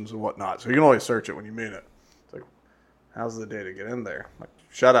 communications and whatnot, so you can only search it when you mean it. It's like, how's the data get in there? Like,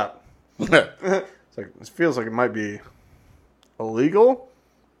 shut up. It's like, it feels like it might be illegal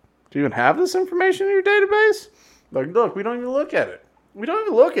to even have this information in your database. Like, look, we don't even look at it. We don't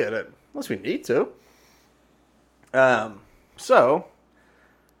even look at it unless we need to. So,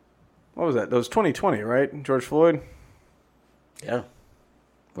 what was that? That was 2020, right? George Floyd? Yeah.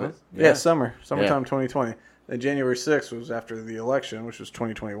 What? Yeah, summertime 2020. Then January 6th was after the election, which was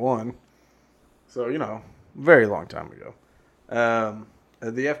 2021. So, you know, very long time ago.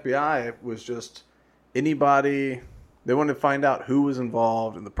 The FBI was just anybody, they wanted to find out who was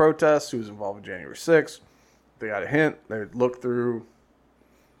involved in the protests, who was involved in January 6th. They got a hint. They would look through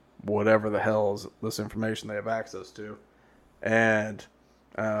whatever the hell is this information they have access to. And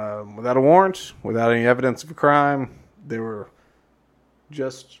without a warrant, without any evidence of a crime, they were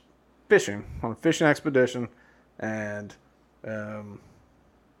just fishing on a fishing expedition and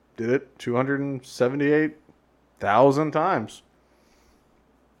did it 278,000 times.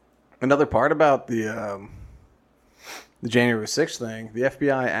 Another part about the January 6th thing, the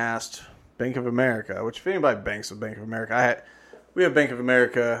FBI asked Bank of America, which if anybody banks with Bank of America, we have Bank of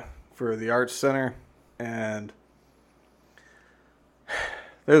America for the Arts Center, and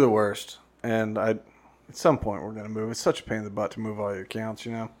they're the worst. And at some point we're going to move. It's such a pain in the butt to move all your accounts,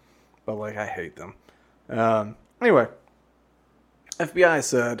 you know. But, like, I hate them. Anyway, FBI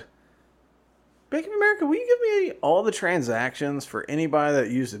said, Bank of America, will you give me all the transactions for anybody that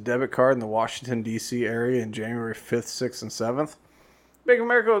used a debit card in the Washington, D.C. area in January 5th, 6th, and 7th? Bank of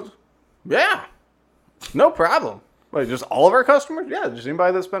America goes, yeah, no problem. Like, just all of our customers? Yeah, just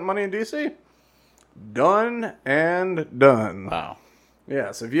anybody that spent money in D.C.? Done and done. Wow.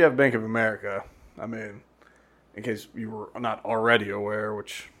 Yeah, so if you have Bank of America, I mean, in case you were not already aware,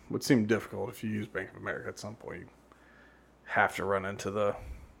 which would seem difficult if you use Bank of America at some point, you have to run into the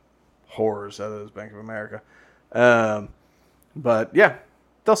horrors that is Bank of America. But yeah,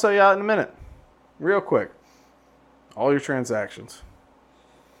 they'll sell you out in a minute. Real quick. All your transactions.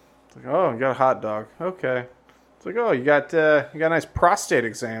 It's like, oh, you got a hot dog. Okay. It's like, oh, you got a nice prostate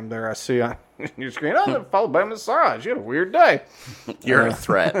exam there I see on your screen. Oh, followed by a massage. You had a weird day. You're a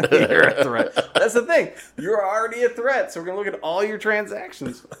threat. You're a threat. That's the thing. You're already a threat, so we're going to look at all your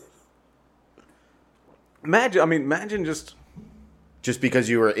transactions. Imagine just because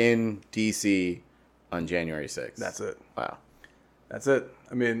you were in D.C. on January 6th. That's it. Wow. That's it.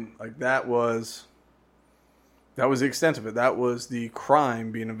 I mean, like that was the extent of it. That was the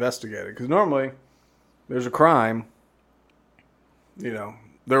crime being investigated. Because normally, there's a crime. You know,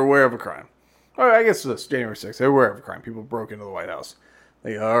 they're aware of a crime. Or I guess this January 6th, they're aware of a crime. People broke into the White House.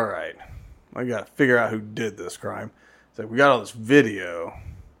 They go, all right, I got to figure out who did this crime. It's like, we got all this video.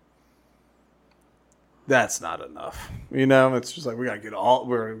 That's not enough. You know, it's just like, we're going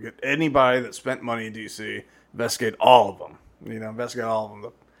to get anybody that spent money in D.C., investigate all of them. You know, investigate all of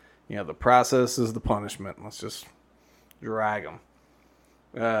them. The process is the punishment. Let's just drag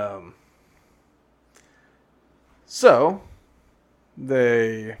them. So,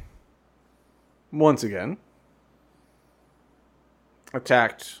 they, once again,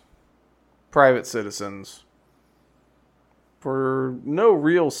 attacked private citizens for no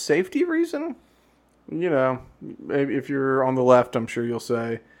real safety reason. You know, maybe if you're on the left, I'm sure you'll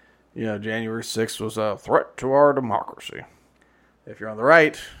say, January 6th was a threat to our democracy. If you're on the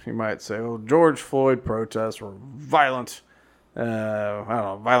right, you might say, well, George Floyd protests were violent,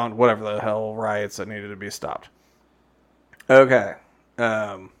 violent, whatever the hell riots that needed to be stopped. Okay.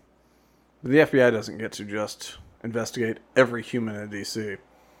 But the FBI doesn't get to just investigate every human in D.C.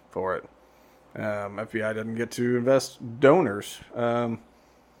 for it. FBI doesn't get to invest donors. I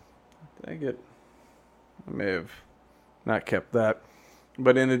may have not kept that.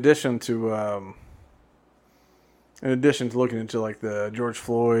 But in addition to looking into like the George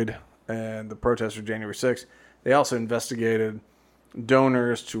Floyd and the protests of January 6th, they also investigated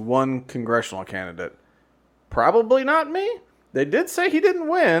donors to one congressional candidate. Probably not me. They did say he didn't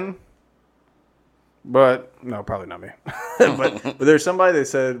win. But, no, probably not me. but there's somebody they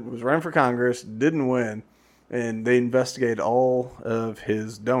said was running for Congress, didn't win, and they investigated all of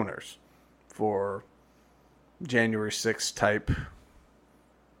his donors for January 6th type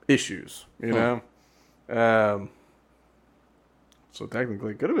issues, you know? So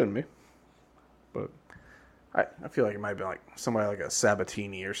technically it could have been me. But I feel like it might have been like somebody like a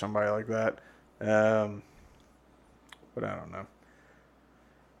Sabatini or somebody like that. But I don't know.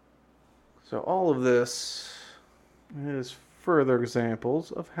 So all of this is further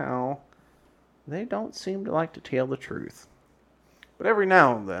examples of how they don't seem to like to tell the truth. But every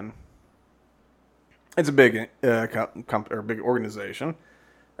now and then, it's a big big organization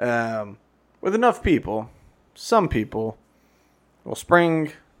with enough people. Some people will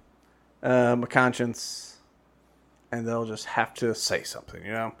spring a conscience, and they'll just have to say something.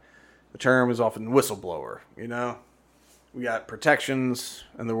 You know, the term is often whistleblower. You know, we got protections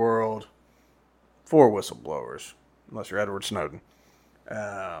in the world for whistleblowers, unless you're Edward Snowden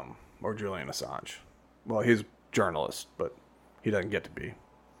or Julian Assange. Well, he's a journalist, but he doesn't get to be.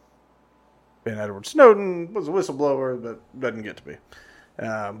 And Edward Snowden was a whistleblower, but doesn't get to be.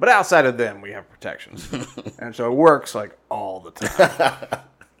 But outside of them, we have protections. And so it works like all the time.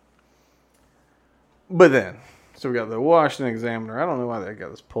 But then, so we got the Washington Examiner. I don't know why they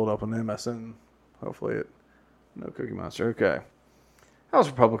got this pulled up on MSN. Hopefully no Cookie Monster. Okay. House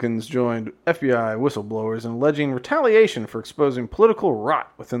Republicans joined FBI whistleblowers in alleging retaliation for exposing political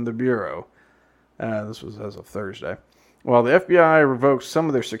rot within the Bureau. This was as of Thursday. While the FBI revoked some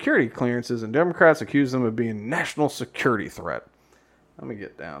of their security clearances, and Democrats accused them of being a national security threat. Let me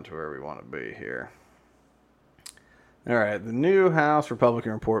get down to where we want to be here. All right, the new House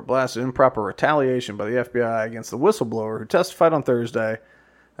Republican report blasted improper retaliation by the FBI against the whistleblower who testified on Thursday,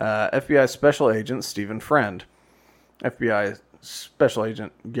 FBI Special Agent Stephen Friend, FBI Special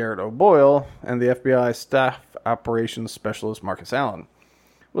Agent Garrett O'Boyle, and the FBI Staff Operations Specialist Marcus Allen.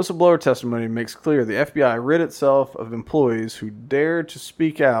 Whistleblower testimony makes clear the FBI rid itself of employees who dared to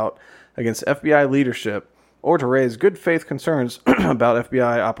speak out against FBI leadership or to raise good faith concerns about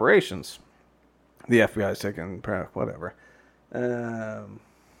FBI operations. The FBI is taking whatever. I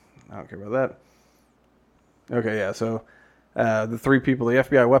don't care about that. Okay, yeah, so the three people, the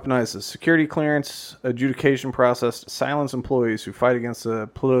FBI weaponized the security clearance adjudication process to silence employees who fight against the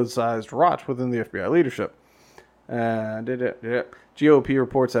politicized rot within the FBI leadership. GOP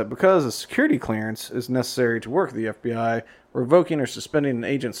reports that because a security clearance is necessary to work at the FBI, revoking or suspending an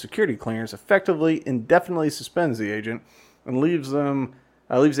agent's security clearance effectively indefinitely suspends the agent and leaves the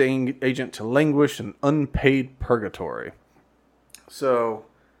agent to languish in unpaid purgatory. So,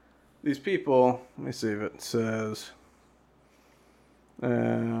 these people, let me see if it says,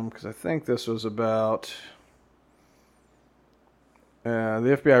 because I think this was about the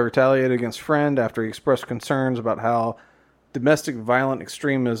FBI retaliated against Friend after he expressed concerns about how domestic violent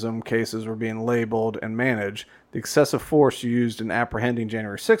extremism cases were being labeled and managed, the excessive force used in apprehending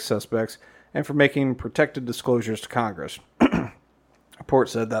January 6 suspects, and for making protected disclosures to Congress. Report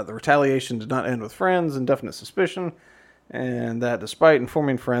said that the retaliation did not end with Friend's indefinite suspicion, and that despite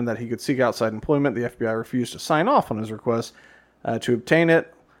informing Friend that he could seek outside employment, the FBI refused to sign off on his request to obtain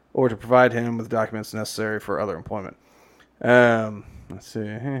it or to provide him with documents necessary for other employment. Let's see.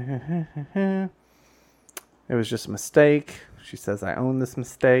 It was just a mistake. She says, I own this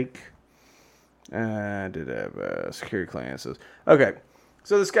mistake. Did have security clearances. Okay,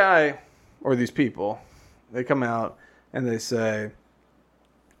 so this guy, or these people, they come out and they say,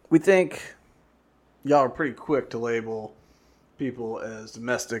 we think y'all are pretty quick to label people as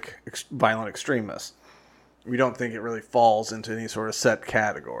domestic violent extremists. We don't think it really falls into any sort of set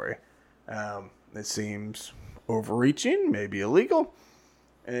category. It seems overreaching, maybe illegal.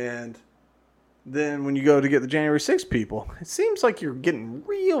 And then when you go to get the January 6th people, it seems like you're getting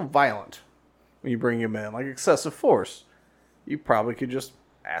real violent when you bring them in, like excessive force. You probably could just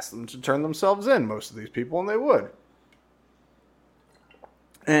ask them to turn themselves in, most of these people, and they would.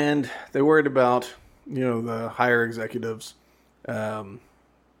 And they worried about, the higher executives. I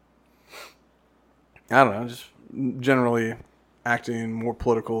don't know, just generally acting more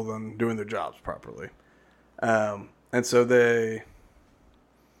political than doing their jobs properly. And so they,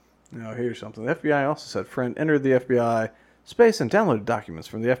 here's something. The FBI also said Friend entered the FBI space and downloaded documents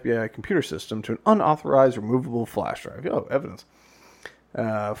from the FBI computer system to an unauthorized removable flash drive. Evidence.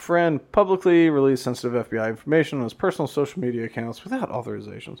 Friend publicly released sensitive FBI information on his personal social media accounts without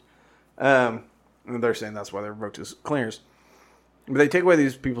authorizations. And they're saying that's why they revoked his clearance. But they take away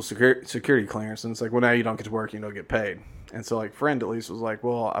these people's security clearance, and it's like, well, now you don't get to work, you don't get paid. And so, Friend at least was like,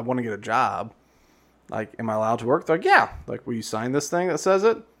 well, I want to get a job. Am I allowed to work? They're like, yeah. Will you sign this thing that says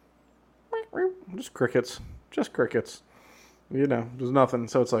it? Just crickets. There's nothing.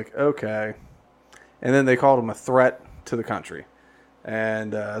 So it's like, okay. And then they called him a threat to the country.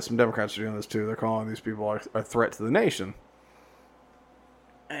 And some Democrats are doing this too. They're calling these people a threat to the nation.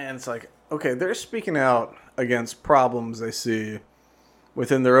 And it's like, okay, they're speaking out against problems they see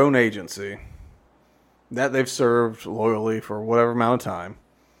within their own agency that they've served loyally for whatever amount of time.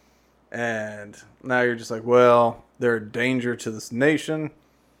 And now you're just like, well, they're a danger to this nation.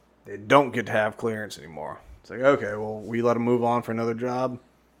 They don't get to have clearance anymore. It's like, okay, well, we let them move on for another job?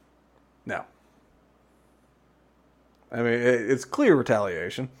 No. I mean, it's clear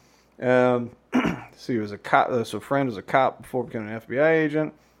retaliation. So he was a cop. So Friend was a cop before becoming an FBI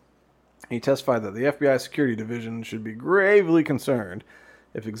agent. He testified that the FBI security division should be gravely concerned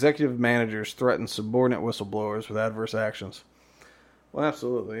if executive managers threaten subordinate whistleblowers with adverse actions. Well,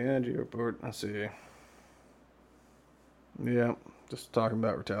 absolutely. Energy report. Let's see. Yeah, just talking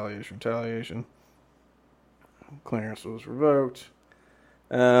about retaliation. Clearance was revoked.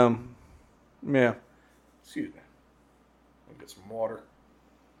 Yeah. Excuse me. I'll get some water.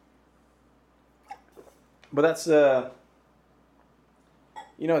 But that's, it's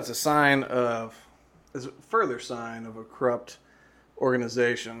it's a further sign of a corrupt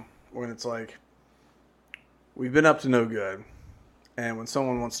organization when it's like, we've been up to no good. And when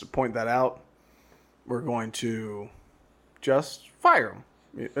someone wants to point that out, we're going to just fire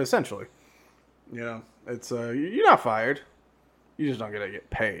them, essentially. It's you're not fired. You just don't get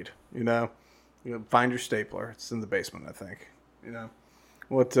paid, You find your stapler. It's in the basement, I think.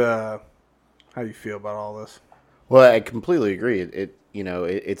 What, how do you feel about all this? Well, I completely agree.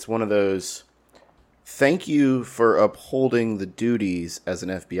 It's one of those, thank you for upholding the duties as an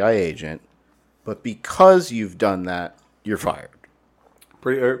FBI agent, but because you've done that, you're fired.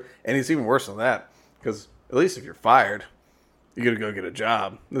 And it's even worse than that, because at least if you're fired, you got to go get a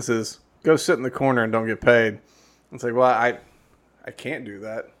job. This is go sit in the corner and don't get paid. It's like, well, I can't do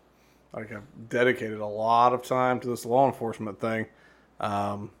that. I've dedicated a lot of time to this law enforcement thing,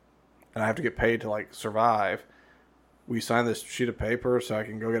 and I have to get paid to survive. Will you sign this sheet of paper so I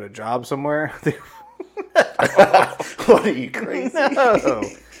can go get a job somewhere? What, are you crazy? No,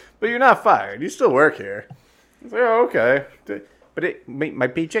 but you're not fired. You still work here. It's like, oh, okay. But my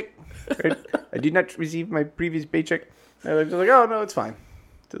paycheck, I did not receive my previous paycheck. And they're just like, oh, no, it's fine.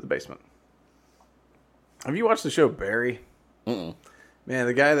 To the basement. Have you watched the show Barry? Mm-mm. Man,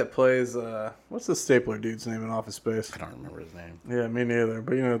 the guy that plays, what's the stapler dude's name in Office Space? I don't remember his name. Yeah, me neither.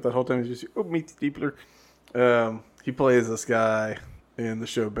 But, the whole time he's just, meet the stapler. He plays this guy in the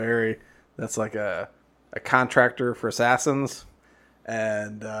show Barry that's like a contractor for assassins.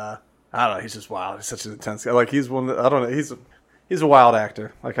 And, I don't know, he's just wild. He's such an intense guy. He's one that, I don't know, he's a wild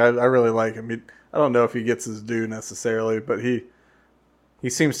actor. I really like him. I don't know if he gets his due necessarily, but he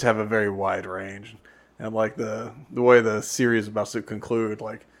seems to have a very wide range. And the way the series is about to conclude,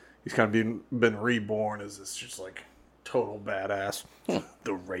 he's kind of been reborn as this just total badass.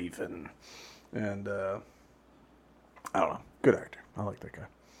 The Raven. And, I don't know. Good actor. I like that guy.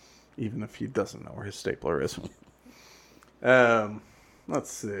 Even if he doesn't know where his stapler is.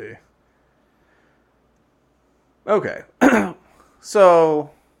 Let's see. Okay.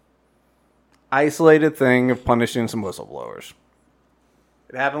 So, isolated thing of punishing some whistleblowers.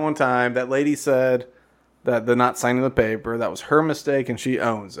 It happened one time. That lady said that the not signing the paper, that was her mistake, and she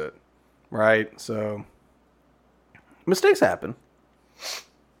owns it. Right? So, mistakes happen.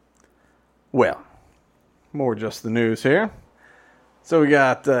 Well, more just the news here. So we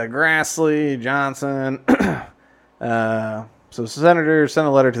got Grassley, Johnson. So senators sent a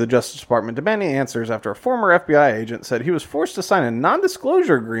letter to the Justice Department demanding answers after a former FBI agent said he was forced to sign a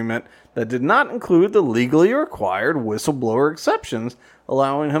non-disclosure agreement that did not include the legally required whistleblower exceptions,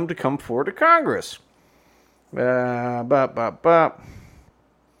 allowing him to come forward to Congress. Let's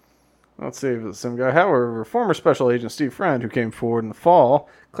see if it's the same guy. However, former Special Agent Steve Friend, who came forward in the fall,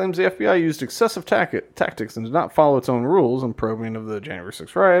 claims the FBI used excessive tactics and did not follow its own rules in probing of the January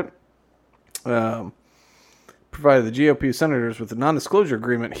 6th riot. Provided the GOP senators with a non-disclosure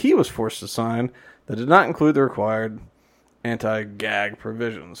agreement he was forced to sign that did not include the required anti-gag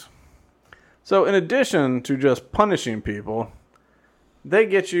provisions. So in addition to just punishing people, they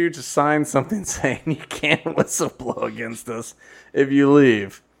get you to sign something saying you can't whistleblow against us if you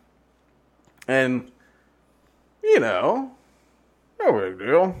leave. And, no big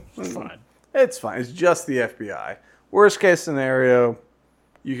deal. It's fine. It's fine. It's just the FBI. Worst case scenario,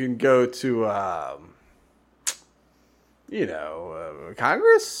 you can go to,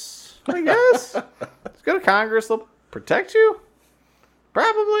 Congress, I guess. Let's go to Congress. They'll protect you.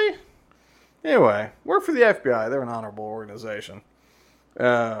 Probably. Anyway, work for the FBI. They're an honorable organization.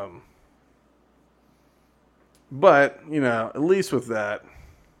 But, at least with that,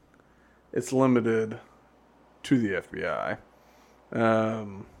 it's limited to the FBI.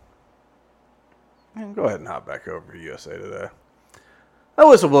 Go ahead and hop back over to USA Today. A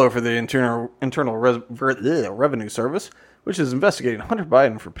whistleblower for the Internal Revenue Service, which is investigating Hunter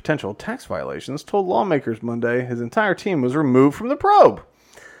Biden for potential tax violations, told lawmakers Monday his entire team was removed from the probe.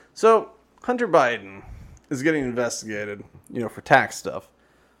 So, Hunter Biden is getting investigated, for tax stuff,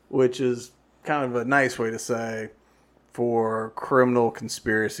 which is kind of a nice way to say for criminal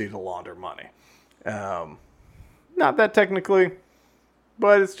conspiracy to launder money. Not that technically,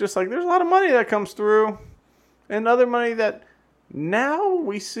 but it's just like there's a lot of money that comes through, and other money that now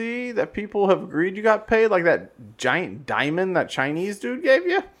we see that people have agreed you got paid, like that giant diamond that Chinese dude gave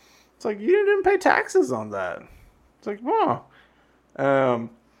you. It's like, you didn't pay taxes on that. It's like, wow.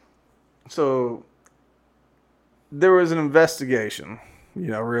 So there was an investigation,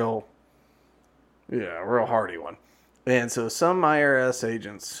 real hardy one. And so some IRS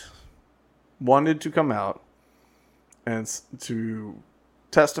agents wanted to come out and to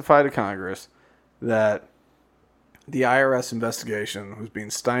testify to Congress that the IRS investigation was being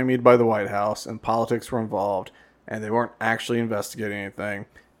stymied by the White House and politics were involved and they weren't actually investigating anything.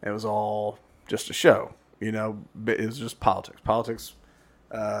 It was all just a show. It was just politics. Politics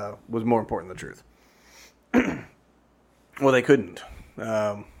was more important than the truth. Well, they couldn't.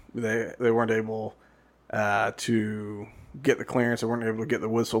 They weren't able to get the clearance. They weren't able to get the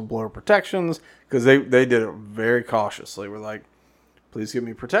whistleblower protections because they did it very cautiously. We're like, please give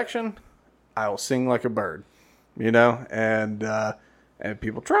me protection. I will sing like a bird, and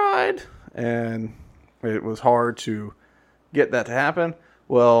people tried, and it was hard to get that to happen.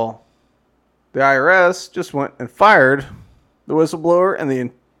 Well, the IRS just went and fired the whistleblower and the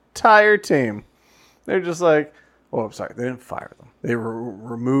entire team. They're just like, oh, I'm sorry, they didn't fire them. They were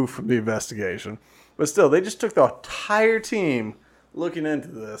removed from the investigation. But still, they just took the entire team looking into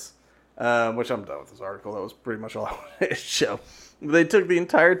this, which I'm done with this article. That was pretty much all I wanted to show. But they took the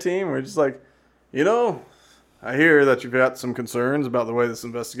entire team and were just like, I hear that you've got some concerns about the way this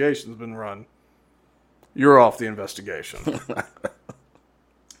investigation's been run. You're off the investigation.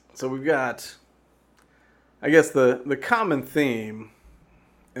 So we've got, I guess, the common theme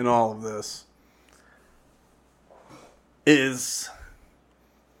in all of this is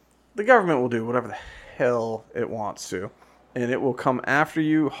the government will do whatever the hell it wants to, and it will come after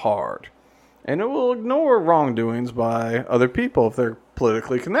you hard. And it will ignore wrongdoings by other people if they're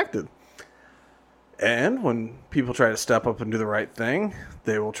politically connected. And when people try to step up and do the right thing,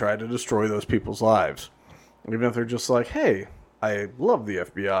 they will try to destroy those people's lives. Even if they're just like, hey, I love the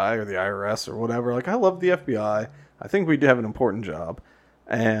FBI or the IRS or whatever. Like, I love the FBI. I think we do have an important job.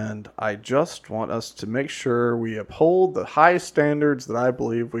 And I just want us to make sure we uphold the high standards that I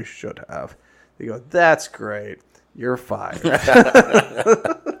believe we should have. They go, that's great. You're fired.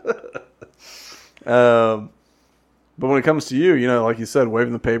 it comes to you, like you said,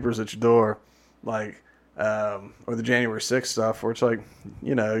 waving the papers at your door, like, or the January 6th stuff, where it's like,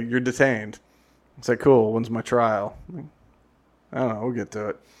 you're detained. It's like, cool, when's my trial? I don't know, we'll get to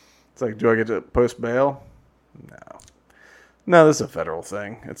it. It's like, do I get to post bail? No, this is a federal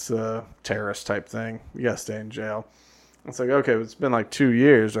thing. It's a terrorist type thing. You gotta stay in jail. It's like, okay, it's been like 2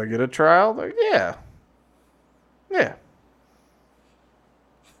 years. Do I get a trial? Like, yeah.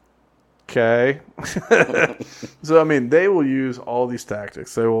 Okay. So, I mean, they will use all these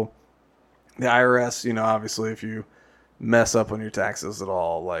tactics. The IRS, obviously, if you mess up on your taxes at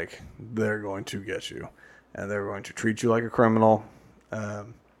all, like, they're going to get you. And they're going to treat you like a criminal.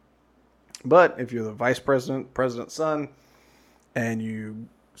 But if you're the vice president, president's son, and you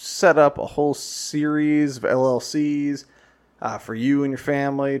set up a whole series of LLCs for you and your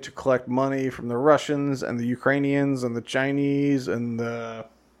family to collect money from the Russians and the Ukrainians and the Chinese and I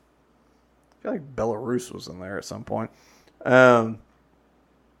feel like Belarus was in there at some point. No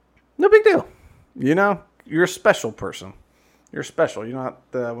big deal. You're a special person. You're special. You're not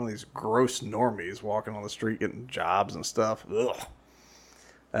one of these gross normies walking on the street getting jobs and stuff. Ugh.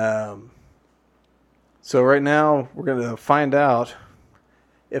 So right now we're going to find out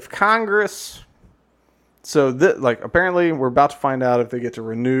if Congress. So apparently we're about to find out if they get to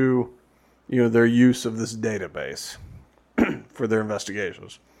renew, their use of this database for their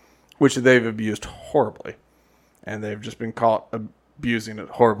investigations, which they've abused horribly, and they've just been caught abusing it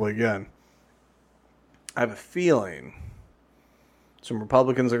horribly again. I have a feeling some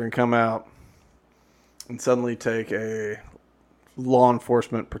Republicans are going to come out and suddenly take a law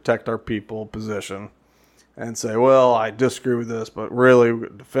enforcement, protect our people position and say, well, I disagree with this, but really we're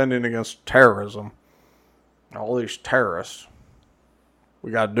defending against terrorism, all these terrorists,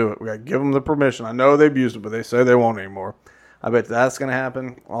 we got to do it. We got to give them the permission. I know they abused it, but they say they won't anymore. I bet that's going to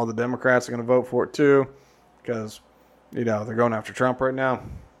happen. All the Democrats are going to vote for it too because, they're going after Trump right now.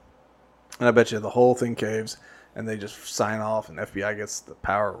 And I bet you the whole thing caves and they just sign off and the FBI gets the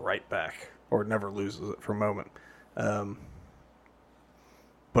power right back or never loses it for a moment.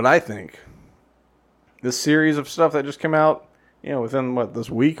 But I think this series of stuff that just came out, within this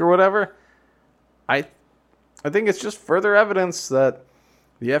week or whatever, I think it's just further evidence that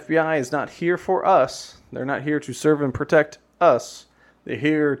the FBI is not here for us. They're not here to serve and protect us. They're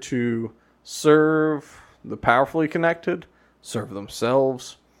here to serve the powerfully connected, serve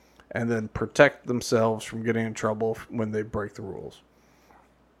themselves, and then protect themselves from getting in trouble when they break the rules.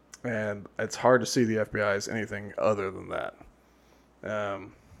 And it's hard to see the FBI as anything other than that.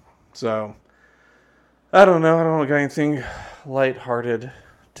 So, I don't know. I don't got anything lighthearted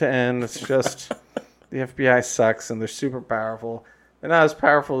to end. It's just the FBI sucks and they're super powerful. They're not as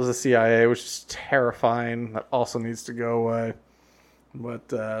powerful as the CIA, which is terrifying. That also needs to go away.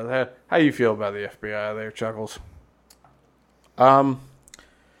 But how do you feel about the FBI there, Chuckles? I've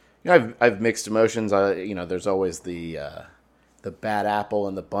mixed emotions. There's always the bad apple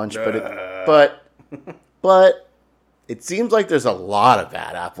in the bunch, but it seems like there's a lot of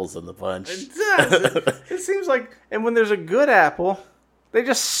bad apples in the bunch. It does. It seems like, and when there's a good apple, they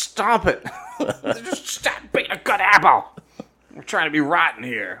just stomp it. They just stop being a good apple. We're trying to be rotten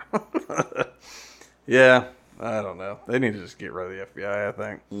here. Yeah, I don't know. They need to just get rid of the FBI, I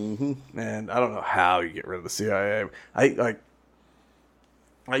think. Mm-hmm. And I don't know how you get rid of the CIA. I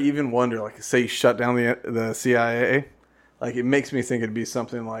even wonder, say you shut down the CIA, it makes me think it'd be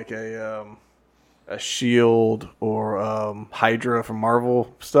something like a SHIELD or Hydra from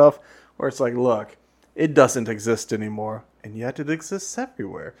Marvel stuff, where it's like, look, it doesn't exist anymore, and yet it exists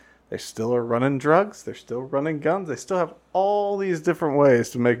everywhere. They still are running drugs. They're still running guns. They still have all these different ways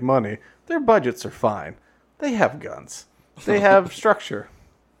to make money. Their budgets are fine. They have guns. They have structure.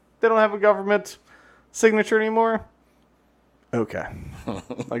 They don't have a government signature anymore. Okay.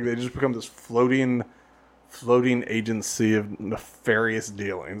 They just become this floating agency of nefarious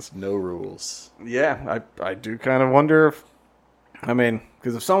dealings. No rules. Yeah, I do kind of wonder if,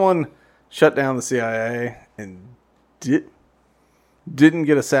 because if someone shut down the CIA and didn't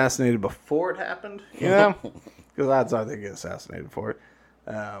get assassinated before it happened, because odds are they get assassinated for it.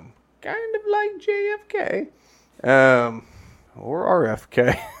 Kind of like JFK, or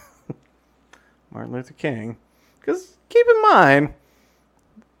RFK, Martin Luther King. Because keep in mind,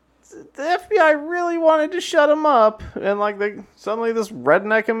 the FBI really wanted to shut him up, and suddenly this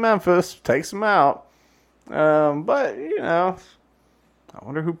redneck in Memphis takes him out. But I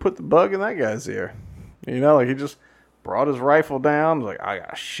wonder who put the bug in that guy's ear. He just brought his rifle down. I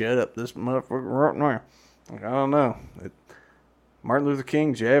gotta shut up this motherfucker. I don't know. Martin Luther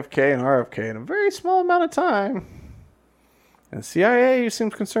King, JFK, and RFK in a very small amount of time. And the CIA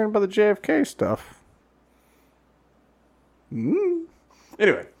seems concerned about the JFK stuff.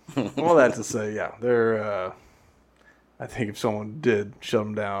 Anyway, all that to say, yeah, they're. I think if someone did shut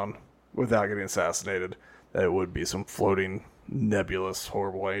them down without getting assassinated, that it would be some floating, nebulous,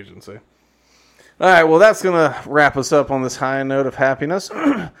 horrible agency. All right, well, that's going to wrap us up on this high note of happiness.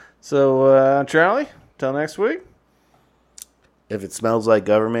 So, Charlie, till next week. If it smells like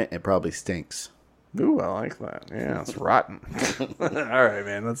government, it probably stinks. Ooh, I like that. Yeah, it's rotten. All right,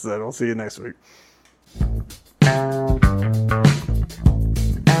 man, that's it. I'll see you next week.